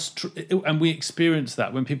 It's us, and we experience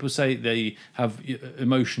that when people say they have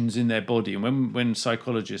emotions in their body, and when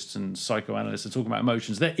psychologists and psychoanalysts are talking about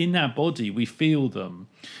emotions, they're in our body, we feel them,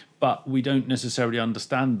 but we don't necessarily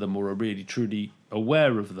understand them or are really truly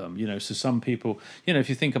aware of them. So some people, if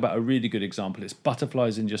you think about a really good example, it's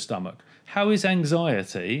butterflies in your stomach. How is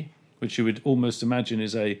anxiety, which you would almost imagine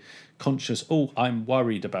is a conscious, I'm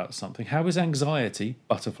worried about something. How is anxiety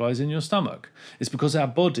butterflies in your stomach? It's because our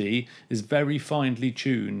body is very finely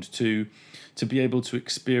tuned to be able to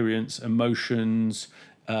experience emotions,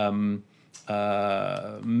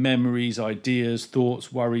 memories, ideas,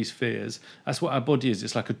 thoughts, worries, fears. That's what our body is.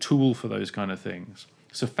 It's like a tool for those kind of things.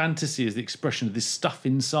 So fantasy is the expression of this stuff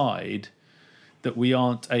inside that we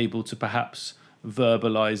aren't able to perhaps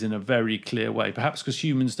verbalize in a very clear way, perhaps because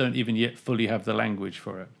humans don't even yet fully have the language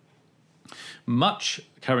for it.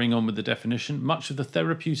 Carrying on with the definition, much of the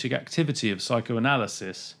therapeutic activity of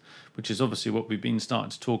psychoanalysis, which is obviously what we've been starting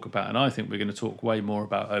to talk about, and I think we're going to talk way more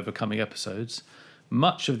about over coming episodes,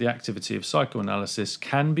 much of the activity of psychoanalysis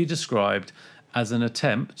can be described as an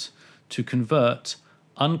attempt to convert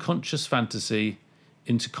unconscious fantasy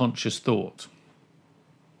into conscious thought.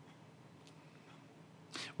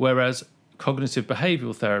 Whereas cognitive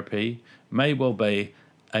behavioural therapy may well be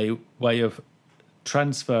a way of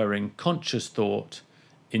transferring conscious thought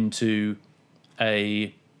into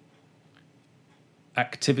a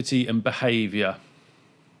activity and behaviour.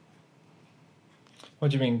 What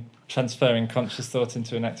do you mean, transferring conscious thought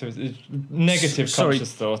into an activity? Negative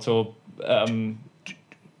conscious thought, or...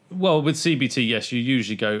 Well, with CBT, yes, you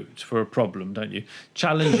usually go for a problem, don't you?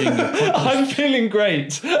 Challenging your conscious... I'm feeling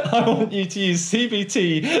great. I want you to use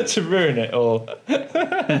CBT to ruin it all.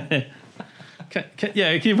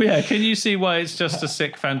 Can you see why it's just a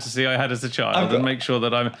sick fantasy I had as a child, and make sure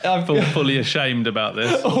that I'm fully ashamed about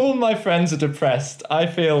this? All my friends are depressed. I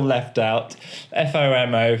feel left out.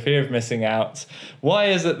 FOMO, fear of missing out. Why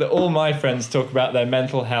is it that all my friends talk about their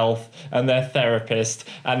mental health and their therapist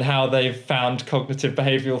and how they've found cognitive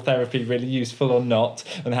behavioural therapy really useful or not,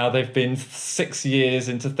 and how they've been 6 years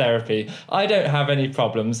into therapy? I don't have any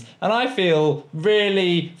problems, and I feel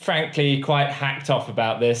really, frankly, quite hacked off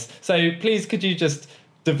about this. So please, could you just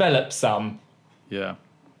develop some? Yeah.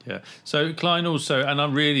 So Klein also, and I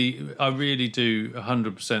really do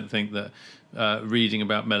 100% think that reading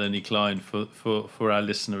about Melanie Klein for our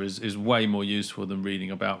listener is way more useful than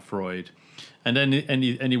reading about Freud. And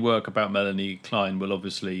any work about Melanie Klein will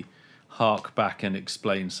obviously hark back and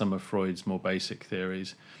explain some of Freud's more basic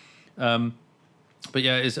theories. But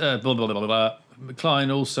yeah, it's blah, blah, blah, blah, blah. Klein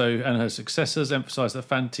also and her successors emphasise that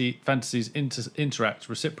fantasies interact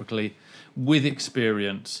reciprocally with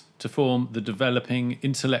experience to form the developing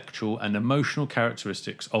intellectual and emotional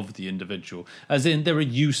characteristics of the individual. As in, they're a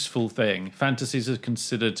useful thing. Fantasies are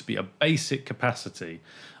considered to be a basic capacity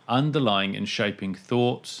underlying and shaping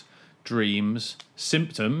thoughts, dreams,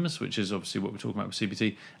 symptoms, which is obviously what we're talking about with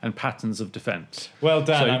CBT, and patterns of defence. Well,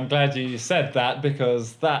 Dan, I'm glad you said that,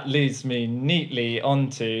 because that leads me neatly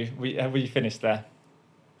onto... Have we finished there?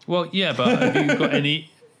 Well, yeah, but have you got any...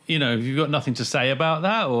 have you got nothing to say about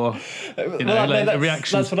that, or a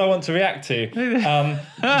reaction? That's what I want to react to.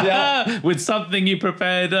 With something you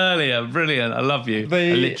prepared earlier. Brilliant. I love you.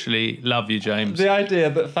 I literally love you, James. The idea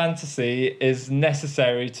that fantasy is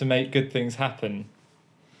necessary to make good things happen,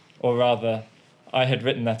 or rather, I had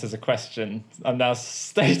written that as a question. I'm now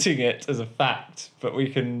stating it as a fact, but we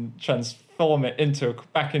can transform it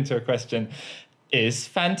back into a question. Is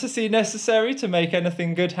fantasy necessary to make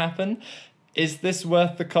anything good happen? Is this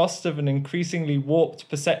worth the cost of an increasingly warped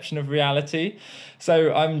perception of reality?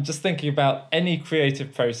 So I'm just thinking about any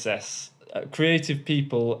creative process. Creative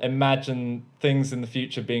people imagine things in the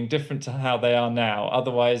future being different to how they are now.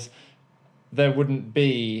 Otherwise, there wouldn't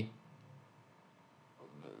be...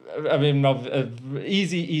 I mean, an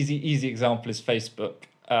easy example is Facebook.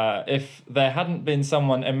 If there hadn't been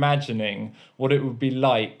someone imagining what it would be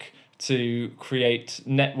like to create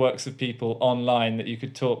networks of people online that you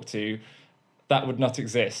could talk to, that would not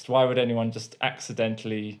exist. Why would anyone just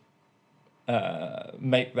accidentally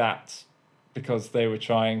make that because they were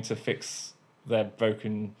trying to fix their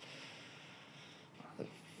broken...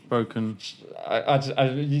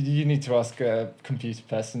 You need to ask a computer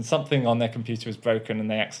person. Something on their computer is broken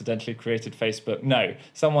and they accidentally created Facebook. No,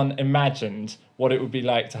 someone imagined what it would be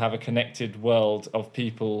like to have a connected world of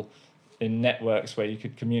people in networks where you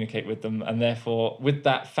could communicate with them, and therefore with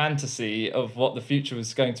that fantasy of what the future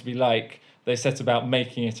was going to be like, they set about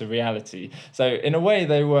making it a reality. So in a way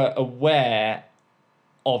they were aware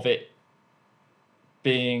of it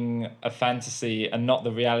being a fantasy and not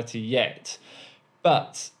the reality yet.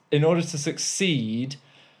 But in order to succeed,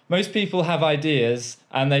 most people have ideas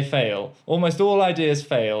and they fail. Almost all ideas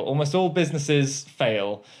fail. Almost all businesses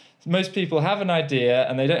fail. Most people have an idea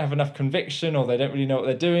and they don't have enough conviction, or they don't really know what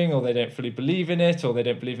they're doing, or they don't fully believe in it, or they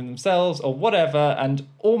don't believe in themselves, or whatever, and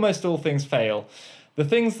almost all things fail. The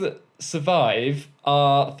things that survive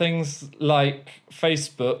are things like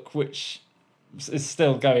Facebook, which is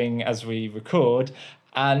still going as we record,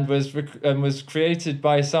 and was created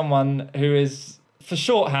by someone who is... For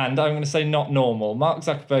shorthand, I'm going to say not normal. Mark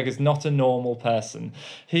Zuckerberg is not a normal person.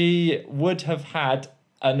 He would have had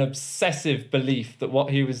an obsessive belief that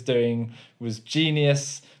what he was doing was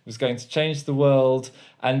genius, was going to change the world.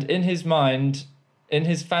 And in his mind, in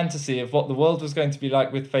his fantasy of what the world was going to be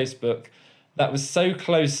like with Facebook, that was so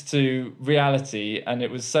close to reality and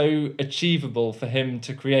it was so achievable for him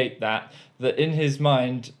to create that in his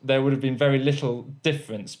mind, there would have been very little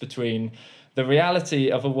difference between the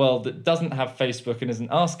reality of a world that doesn't have Facebook and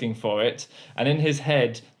isn't asking for it, and in his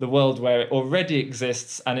head, the world where it already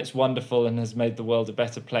exists and it's wonderful and has made the world a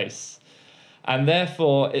better place. And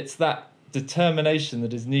therefore, it's that determination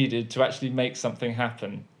that is needed to actually make something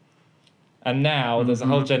happen. And now there's a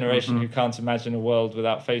whole generation who can't imagine a world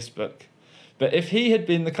without Facebook. But if he had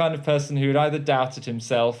been the kind of person who had either doubted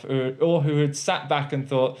himself or who had sat back and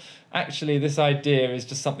thought, actually, this idea is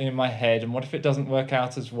just something in my head, and what if it doesn't work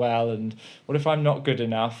out as well, and what if I'm not good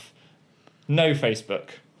enough? No Facebook.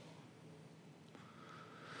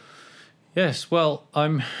 Yes, well,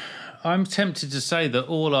 I'm tempted to say that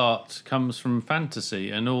all art comes from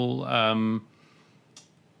fantasy, and all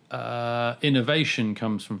innovation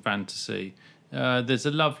comes from fantasy. There's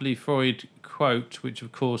a lovely Freud quote, which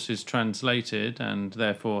of course is translated and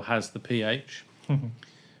therefore has the PH.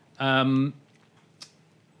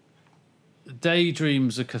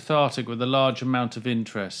 Daydreams are cathartic with a large amount of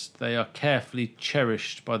interest. They are carefully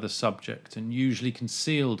cherished by the subject and usually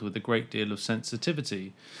concealed with a great deal of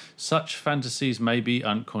sensitivity. Such fantasies may be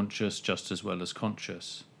unconscious just as well as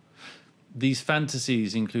conscious. These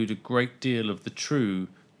fantasies include a great deal of the true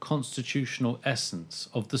constitutional essence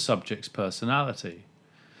of the subject's personality.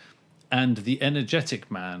 And the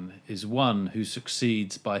energetic man is one who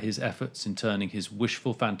succeeds by his efforts in turning his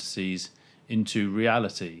wishful fantasies into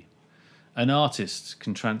reality. An artist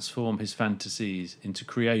can transform his fantasies into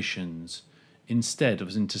creations instead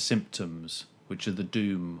of into symptoms which are the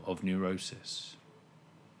doom of neurosis.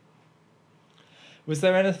 Was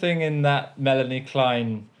there anything in that Melanie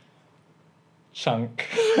Klein chunk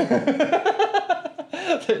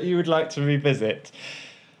that you would like to revisit?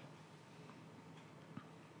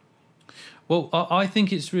 Well, I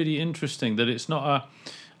think it's really interesting that it's not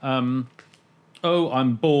a, oh,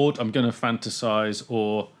 I'm bored, I'm going to fantasize,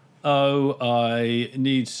 or oh, I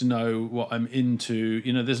need to know what I'm into.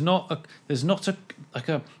 You know, there's not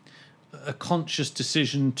a conscious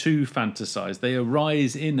decision to fantasize. They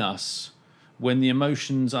arise in us when the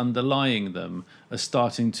emotions underlying them are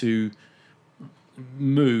starting to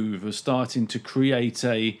move, are starting to create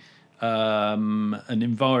an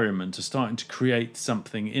environment, are starting to create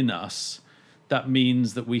something in us. That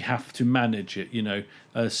means that we have to manage it, you know,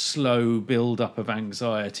 a slow build-up of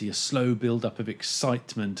anxiety, a slow build-up of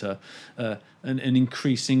excitement, an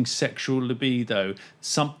increasing sexual libido.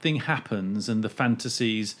 Something happens and the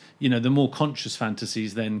fantasies, you know, the more conscious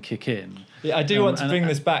fantasies then kick in. Yeah, I do want to bring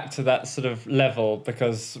this back to that sort of level,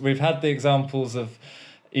 because we've had the examples of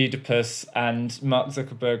Oedipus and Mark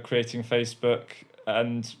Zuckerberg creating Facebook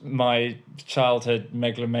and my childhood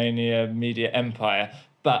megalomania media empire.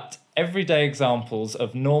 But everyday examples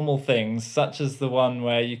of normal things, such as the one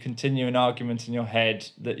where you continue an argument in your head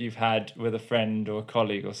that you've had with a friend or a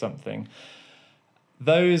colleague or something,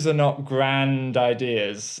 those are not grand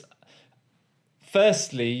ideas.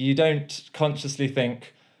 Firstly, you don't consciously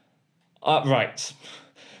think, right,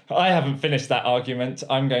 I haven't finished that argument.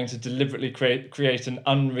 I'm going to deliberately create an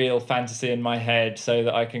unreal fantasy in my head so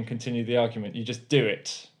that I can continue the argument. You just do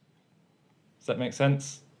it. Does that make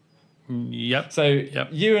sense? Yep. So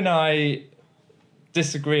you and I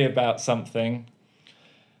disagree about something.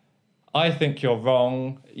 I think you're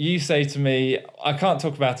wrong. You say to me, I can't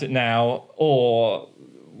talk about it now, or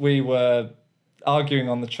we were arguing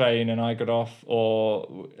on the train and I got off,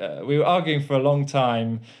 or we were arguing for a long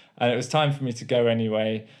time and it was time for me to go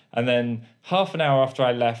anyway. And then half an hour after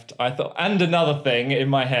I left, I thought, and another thing in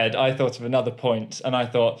my head, I thought of another point, and I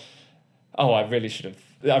thought, oh, I really should have.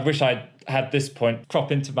 I wish I'd had this point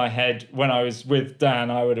crop into my head when I was with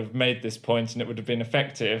Dan. I would have made this point and it would have been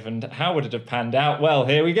effective. And how would it have panned out? Well,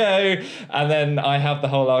 here we go. And then I have the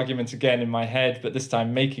whole argument again in my head, but this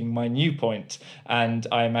time making my new point. And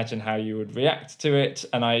I imagine how you would react to it.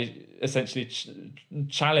 And I essentially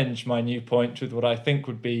challenge my new point with what I think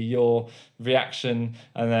would be your reaction.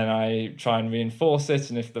 And then I try and reinforce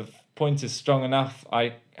it. And if the point is strong enough,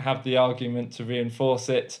 I have the argument to reinforce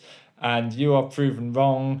it. And you are proven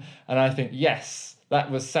wrong. And I think, yes, that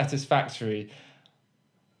was satisfactory.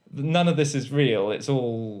 None of this is real. It's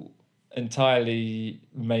all entirely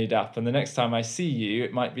made up. And the next time I see you,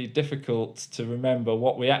 it might be difficult to remember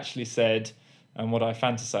what we actually said and what I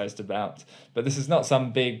fantasized about. But this is not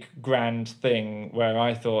some big, grand thing where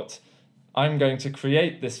I thought, I'm going to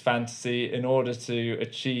create this fantasy in order to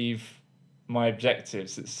achieve my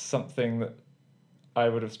objectives. It's something that I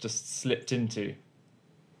would have just slipped into.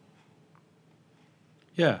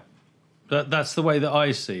 Yeah, that's the way that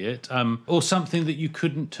I see it. Or something that you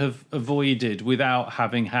couldn't have avoided without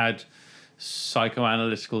having had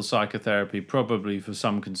psychoanalytical psychotherapy, probably for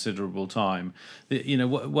some considerable time. You know,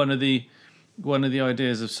 one of the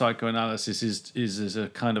ideas of psychoanalysis is a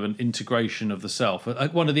kind of an integration of the self.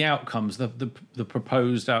 One of the outcomes, the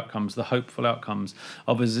proposed outcomes, the hopeful outcomes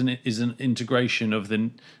of is an integration of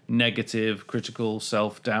the negative, critical,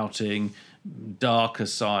 self-doubting, darker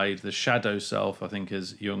side, the shadow self, I think,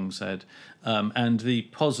 as Jung said, and the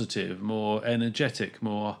positive, more energetic,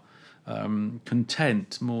 more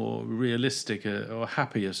content, more realistic or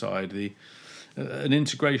happier side. An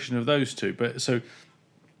integration of those two. But so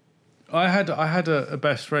I had a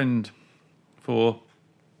best friend from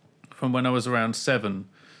when I was around 7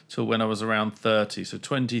 till when I was around 30, so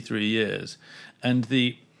 23 years, and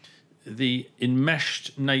the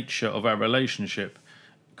enmeshed nature of our relationship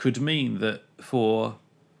could mean that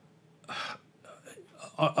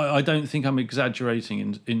I don't think I'm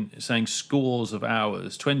exaggerating in saying scores of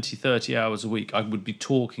hours, 20, 30 hours a week, I would be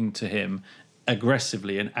talking to him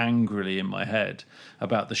aggressively and angrily in my head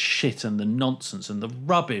about the shit and the nonsense and the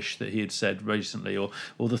rubbish that he had said recently, or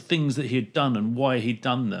the things that he had done and why he'd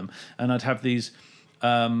done them. And I'd have these, what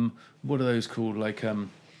are those called? Like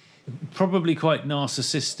probably quite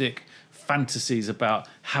narcissistic fantasies about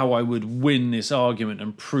how I would win this argument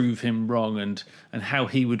and prove him wrong, and how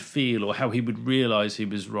he would feel, or how he would realise he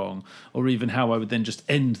was wrong, or even how I would then just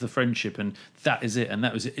end the friendship and that is it, and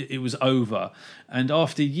that was it, it was over. And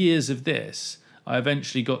after years of this, I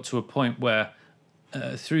eventually got to a point where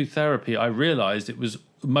through therapy I realised it was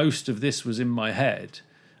most of this was in my head.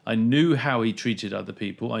 I knew how he treated other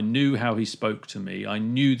people. I knew how he spoke to me. I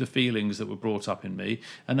knew the feelings that were brought up in me.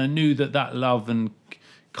 And I knew that love and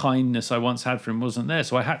kindness I once had for him wasn't there.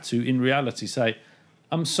 So I had to, in reality, say,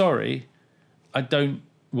 I'm sorry, I don't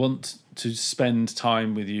want to spend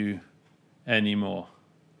time with you anymore.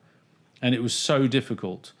 And it was so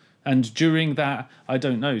difficult. And during that, I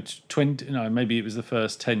don't know, maybe it was the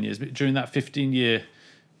first 10 years, but during that 15-year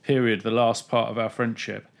period, the last part of our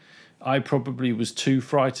friendship, I probably was too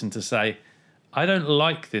frightened to say, I don't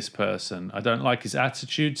like this person. I don't like his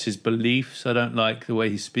attitudes, his beliefs. I don't like the way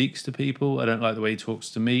he speaks to people. I don't like the way he talks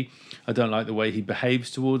to me. I don't like the way he behaves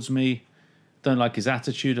towards me. I don't like his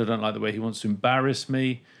attitude. I don't like the way he wants to embarrass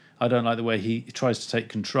me. I don't like the way he tries to take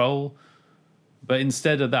control. But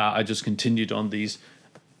instead of that, I just continued on these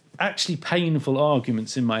actually painful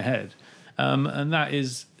arguments in my head. And that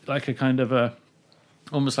is like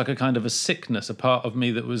almost like a kind of a sickness, a part of me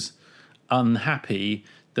that was unhappy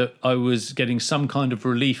that I was getting some kind of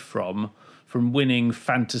relief from winning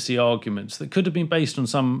fantasy arguments that could have been based on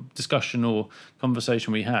some discussion or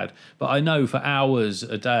conversation we had. But I know for hours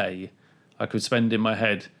a day I could spend in my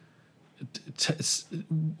head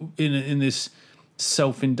in this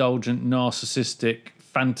self-indulgent, narcissistic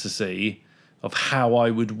fantasy of how I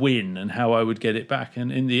would win and how I would get it back.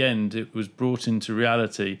 And in the end, it was brought into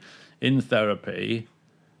reality in therapy.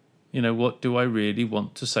 What do I really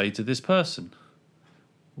want to say to this person?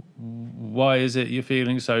 Why is it you're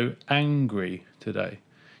feeling so angry today?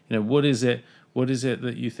 What is it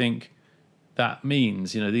that you think that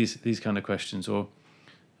means? These kind of questions. Or,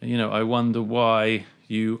 I wonder why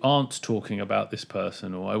you aren't talking about this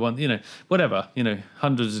person, or whatever,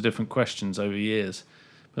 hundreds of different questions over years.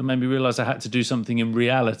 But made me realise I had to do something in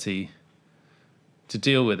reality to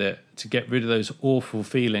deal with it, to get rid of those awful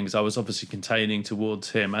feelings I was obviously containing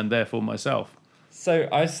towards him and therefore myself. So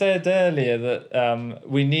I said earlier that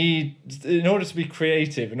we need, in order to be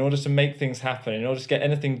creative, in order to make things happen, in order to get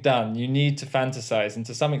anything done, you need to fantasize. And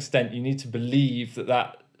to some extent, you need to believe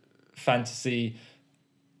that fantasy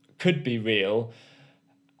could be real.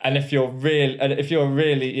 And if you're a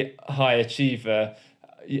really high achiever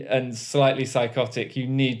and slightly psychotic, you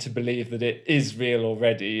need to believe that it is real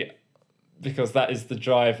already, because that is the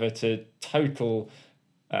driver to total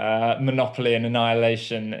monopoly and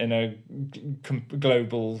annihilation in a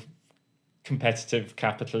global competitive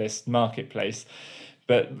capitalist marketplace.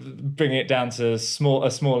 But bringing it down to a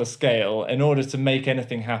smaller scale, in order to make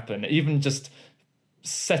anything happen, even just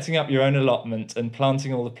setting up your own allotment and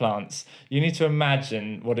planting all the plants, you need to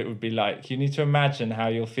imagine what it would be like. You need to imagine how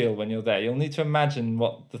you'll feel when you're there. You'll need to imagine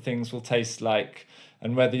what the things will taste like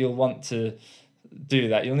and whether you'll want to do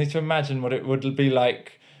that. You'll need to imagine what it would be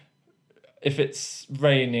like if it's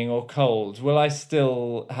raining or cold. Will I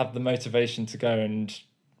still have the motivation to go and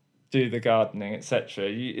do the gardening, etc.?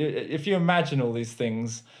 If you imagine all these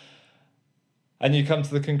things and you come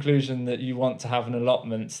to the conclusion that you want to have an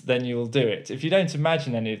allotment, then you will do it. If you don't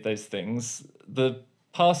imagine any of those things, the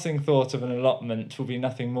passing thought of an allotment will be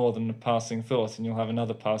nothing more than a passing thought, and you'll have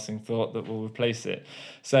another passing thought that will replace it.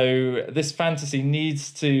 So this fantasy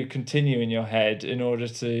needs to continue in your head in order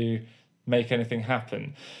to make anything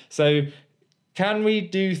happen. So can we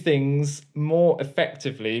do things more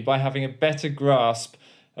effectively by having a better grasp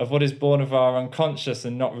of what is born of our unconscious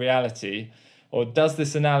and not reality? Or does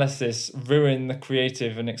this analysis ruin the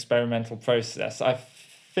creative and experimental process? I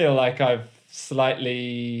feel like I've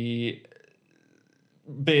slightly,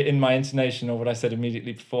 be it in my intonation or what I said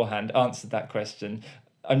immediately beforehand, answered that question.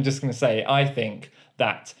 I'm just going to say, I think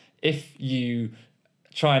that if you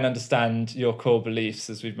try and understand your core beliefs,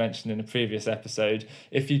 as we've mentioned in a previous episode,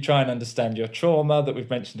 if you try and understand your trauma that we've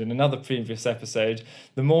mentioned in another previous episode,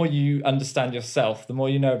 the more you understand yourself, the more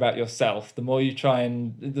you know about yourself, the more you try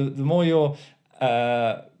and, the more you're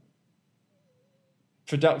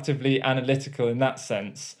productively analytical in that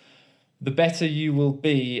sense, the better you will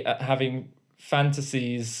be at having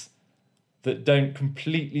fantasies that don't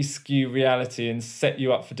completely skew reality and set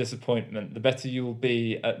you up for disappointment. The better you will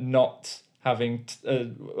be at not having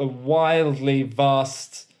a wildly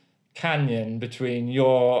vast canyon between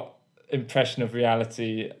your impression of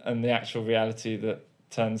reality and the actual reality that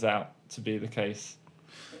turns out to be the case.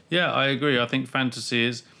 Yeah, I agree. I think fantasy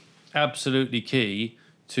is absolutely key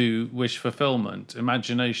to wish fulfillment.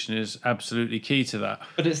 Imagination is absolutely key to that.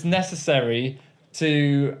 But it's necessary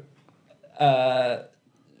to do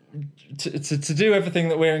everything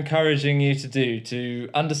that we're encouraging you to do, to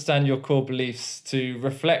understand your core beliefs, to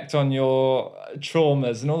reflect on your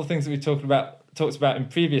traumas and all the things that we talked about in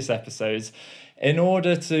previous episodes, in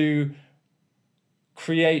order to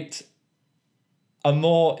create a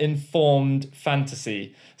more informed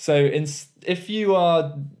fantasy. So if you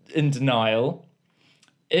are in denial,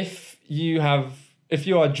 if you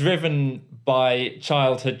are driven by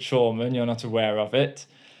childhood trauma and you're not aware of it,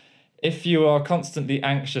 if you are constantly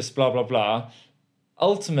anxious, blah, blah, blah,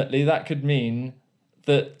 ultimately that could mean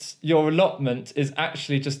that your allotment is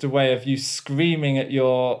actually just a way of you screaming at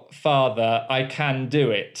your father, I can do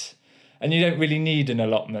it. And you don't really need an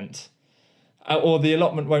allotment. Or the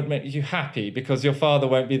allotment won't make you happy because your father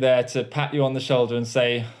won't be there to pat you on the shoulder and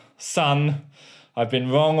say, son, I've been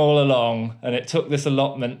wrong all along and it took this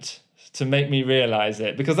allotment to make me realise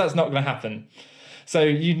it, because that's not going to happen. So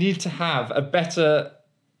you need to have a better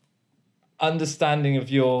understanding of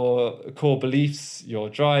your core beliefs, your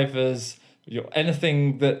drivers,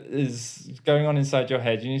 anything that is going on inside your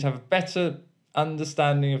head. You need to have a better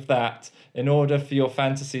understanding of that in order for your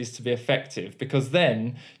fantasies to be effective, because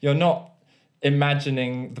then you're not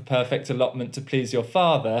imagining the perfect allotment to please your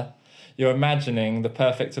father, you're imagining the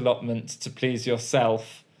perfect allotment to please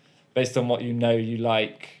yourself based on what you know you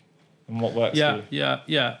like and what works for you.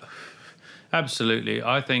 Yeah, absolutely.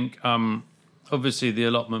 I think obviously the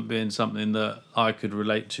allotment being something that I could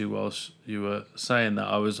relate to whilst you were saying that,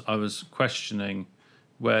 I was questioning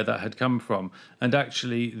where that had come from. And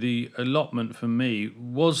actually the allotment for me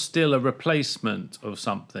was still a replacement of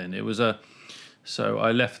something. It was so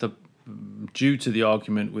I left due to the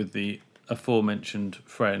argument with the aforementioned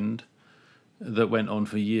friend that went on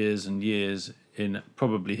for years and years in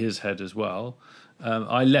probably his head as well.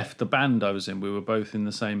 I left the band I was in. We were both in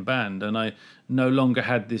the same band, and I no longer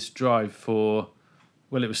had this drive for,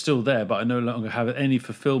 well, it was still there, but I no longer have any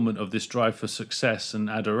fulfillment of this drive for success and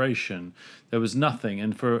adoration. There was nothing.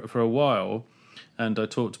 And for a while, and I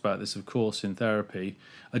talked about this, of course, in therapy,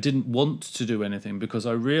 I didn't want to do anything because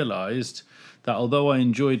I realised that although I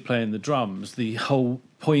enjoyed playing the drums, the whole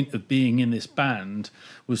point of being in this band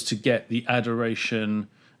was to get the adoration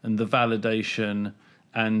and the validation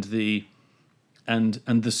and the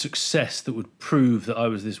success that would prove that I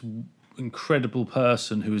was this incredible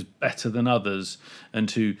person who was better than others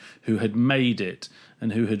and who had made it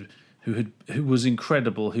and who was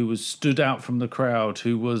incredible, who was stood out from the crowd,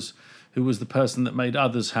 who was the person that made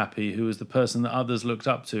others happy, who was the person that others looked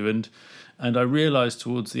up to. And I realised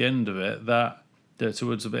towards the end of it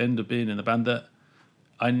towards the end of being in the band, that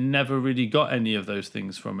I never really got any of those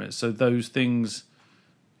things from it. So those things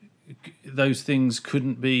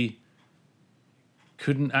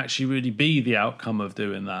couldn't actually really be the outcome of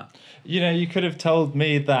doing that. You could have told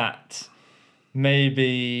me that maybe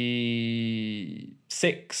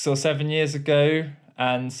 6 or 7 years ago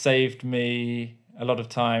and saved me a lot of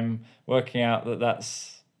time working out that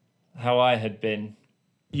that's how I had been.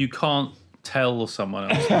 You can't tell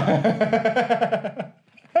someone else that.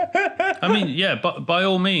 I mean, yeah, but by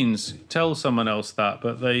all means, tell someone else that,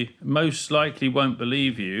 but they most likely won't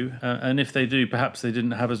believe you. And if they do, perhaps they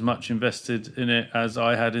didn't have as much invested in it as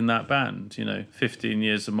I had in that band. 15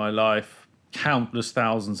 years of my life, countless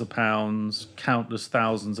thousands of pounds, countless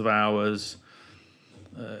thousands of hours,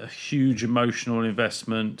 a huge emotional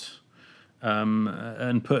investment,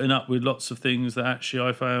 and putting up with lots of things that actually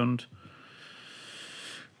I found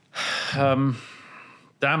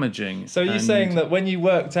damaging. So you're saying that when you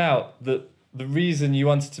worked out that the reason you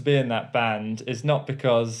wanted to be in that band is not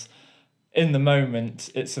because in the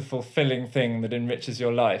moment it's a fulfilling thing that enriches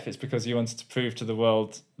your life, it's because you wanted to prove to the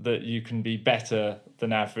world that you can be better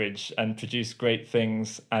than average and produce great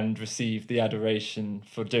things and receive the adoration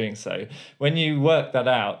for doing so. When you worked that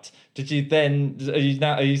out, are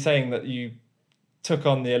you saying that you took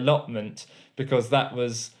on the allotment because that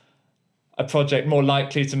was a project more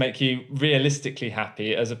likely to make you realistically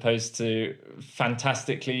happy as opposed to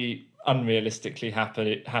fantastically unrealistically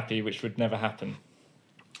happy, which would never happen?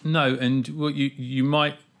 No, and what you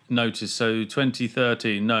might notice, so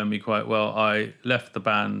 2013, knowing me quite well, I left the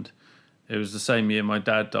band. It was the same year my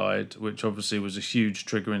dad died, which obviously was a huge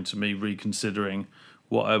trigger into me reconsidering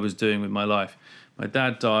what I was doing with my life. My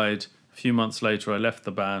dad died. A few months later, I left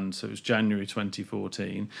the band, so it was January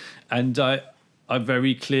 2014, and I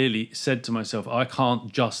very clearly said to myself, I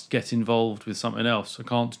can't just get involved with something else. I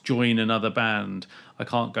can't join another band. I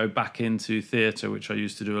can't go back into theatre, which I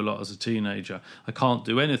used to do a lot as a teenager. I can't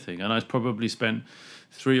do anything. And I probably spent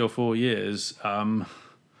 3 or 4 years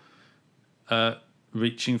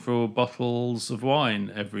reaching for bottles of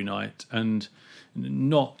wine every night and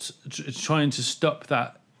not trying to stop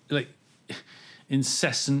that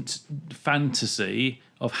incessant fantasy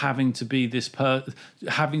of having to be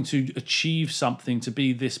having to achieve something to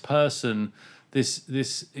be this person,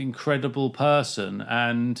 this incredible person,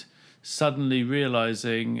 and suddenly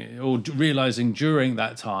realizing during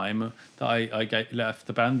that time that I left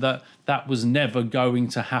the band that was never going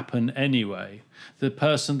to happen anyway. The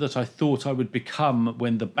person that I thought I would become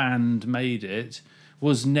when the band made it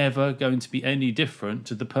was never going to be any different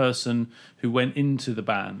to the person who went into the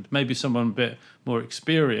band. Maybe someone a bit more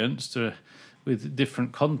experienced with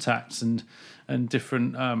different contacts and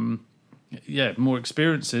different more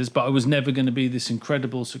experiences, but I was never going to be this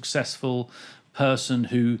incredible, successful person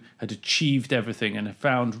who had achieved everything and had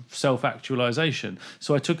found self-actualization.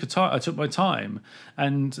 So I took my time,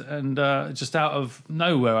 and just out of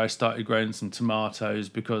nowhere, I started growing some tomatoes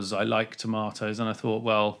because I like tomatoes, and I thought,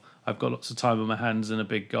 well, I've got lots of time on my hands in a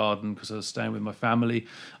big garden because I was staying with my family.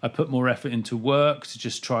 I put more effort into work to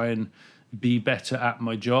just try and be better at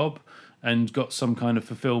my job, and got some kind of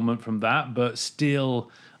fulfillment from that, but still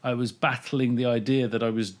I was battling the idea that I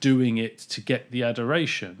was doing it to get the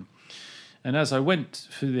adoration. And as I went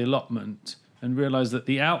through the allotment and realised that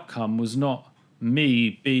the outcome was not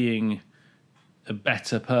me being a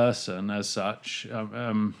better person as such,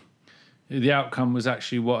 the outcome was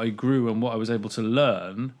actually what I grew and what I was able to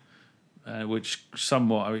learn, which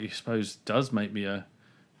somewhat, I suppose, does make me a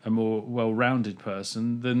more well-rounded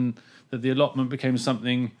person, then that the allotment became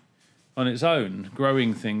something on its own,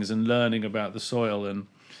 growing things and learning about the soil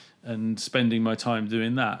and spending my time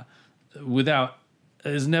doing that.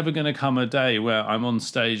 There's never going to come a day where I'm on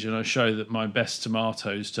stage and I show that my best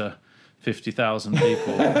tomatoes to 50,000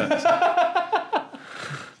 people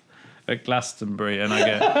at Glastonbury, and I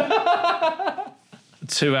get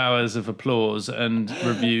 2 hours of applause and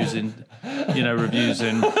reviews in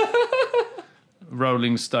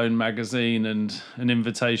Rolling Stone magazine and an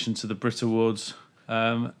invitation to the Brit Awards.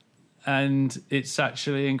 And it's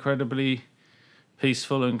actually incredibly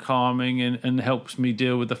peaceful and calming, and helps me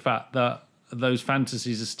deal with the fact that those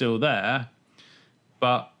fantasies are still there,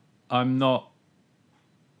 but I'm not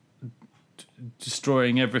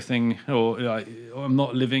destroying everything, or I'm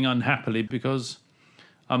not living unhappily because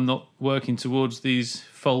I'm not working towards these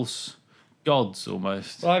false gods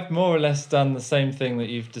almost. Well, I've more or less done the same thing that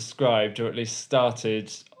you've described, or at least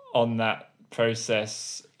started on that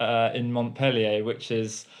process in Montpellier, which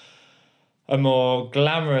is a more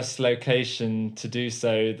glamorous location to do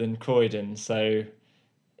so than Croydon. So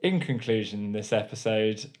in conclusion, this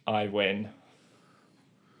episode, I win.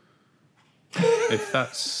 If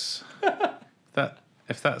that's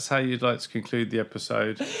how you'd like to conclude the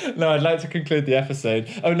episode. No, I'd like to conclude the episode.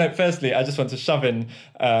 Oh no, firstly, I just want to shove in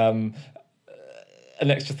an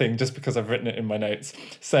extra thing just because I've written it in my notes.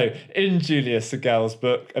 So in Julia Segal's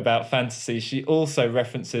book about fantasy, she also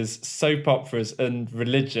references soap operas and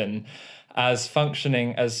religion as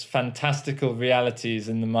functioning as fantastical realities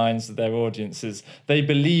in the minds of their audiences. They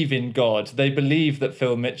believe in God. They believe that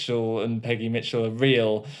Phil Mitchell and Peggy Mitchell are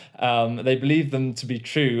real. They believe them to be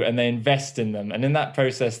true, and they invest in them. And in that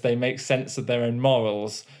process, they make sense of their own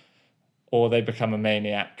morals, or they become a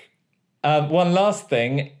maniac. One last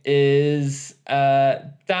thing is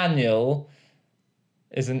Daniel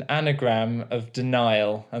is an anagram of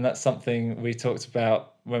denial, and that's something we talked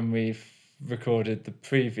about when we've recorded the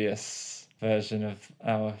previous version of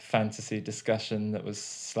our fantasy discussion that was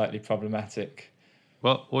slightly problematic.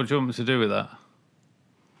 What do you want me to do with that?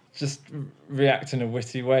 Just react in a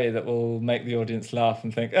witty way that will make the audience laugh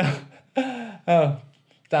and think, oh,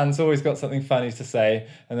 Dan's always got something funny to say,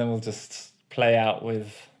 and then we'll just play out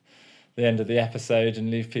with the end of the episode and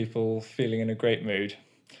leave people feeling in a great mood.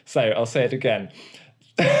 So I'll say it again.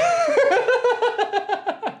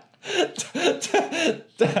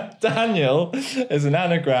 Daniel is an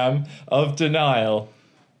anagram of denial.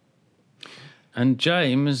 And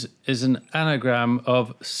James is an anagram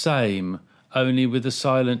of same, only with a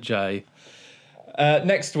silent J.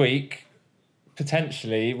 Next week,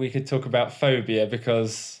 potentially, we could talk about phobia,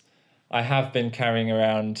 because I have been carrying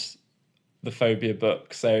around the phobia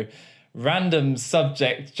book. So random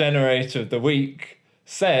subject generator of the week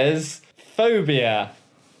says phobia.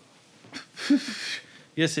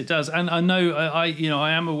 Yes, it does. And I know,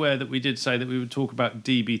 I am aware that we did say that we would talk about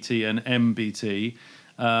DBT and MBT.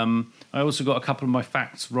 I also got a couple of my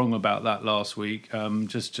facts wrong about that last week,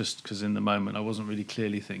 just because in the moment I wasn't really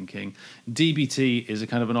clearly thinking. DBT is a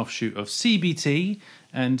kind of an offshoot of CBT,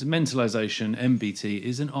 and mentalization, MBT,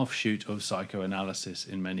 is an offshoot of psychoanalysis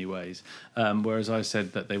in many ways, whereas I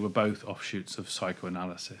said that they were both offshoots of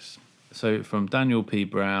psychoanalysis. So from Daniel P.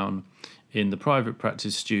 Brown in the Private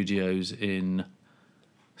Practice Studios in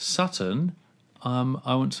Sutton,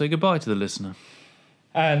 I want to say goodbye to the listener.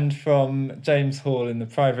 And from James Hall in the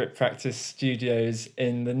Private Practice Studios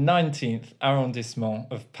in the 19th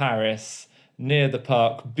arrondissement of Paris, near the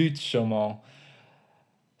park Butte-Chaumont,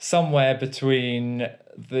 somewhere between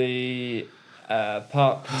the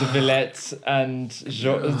Parc de Villette and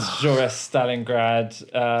Jaurès Stalingrad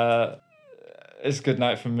is good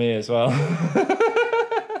night from me as well.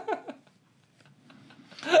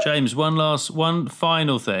 James, one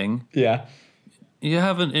final thing. Yeah. You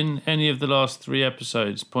haven't in any of the last 3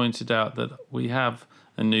 episodes pointed out that we have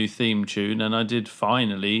a new theme tune, and I did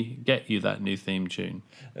finally get you that new theme tune.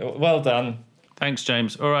 Well done. Thanks,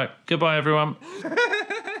 James. All right. Goodbye, everyone.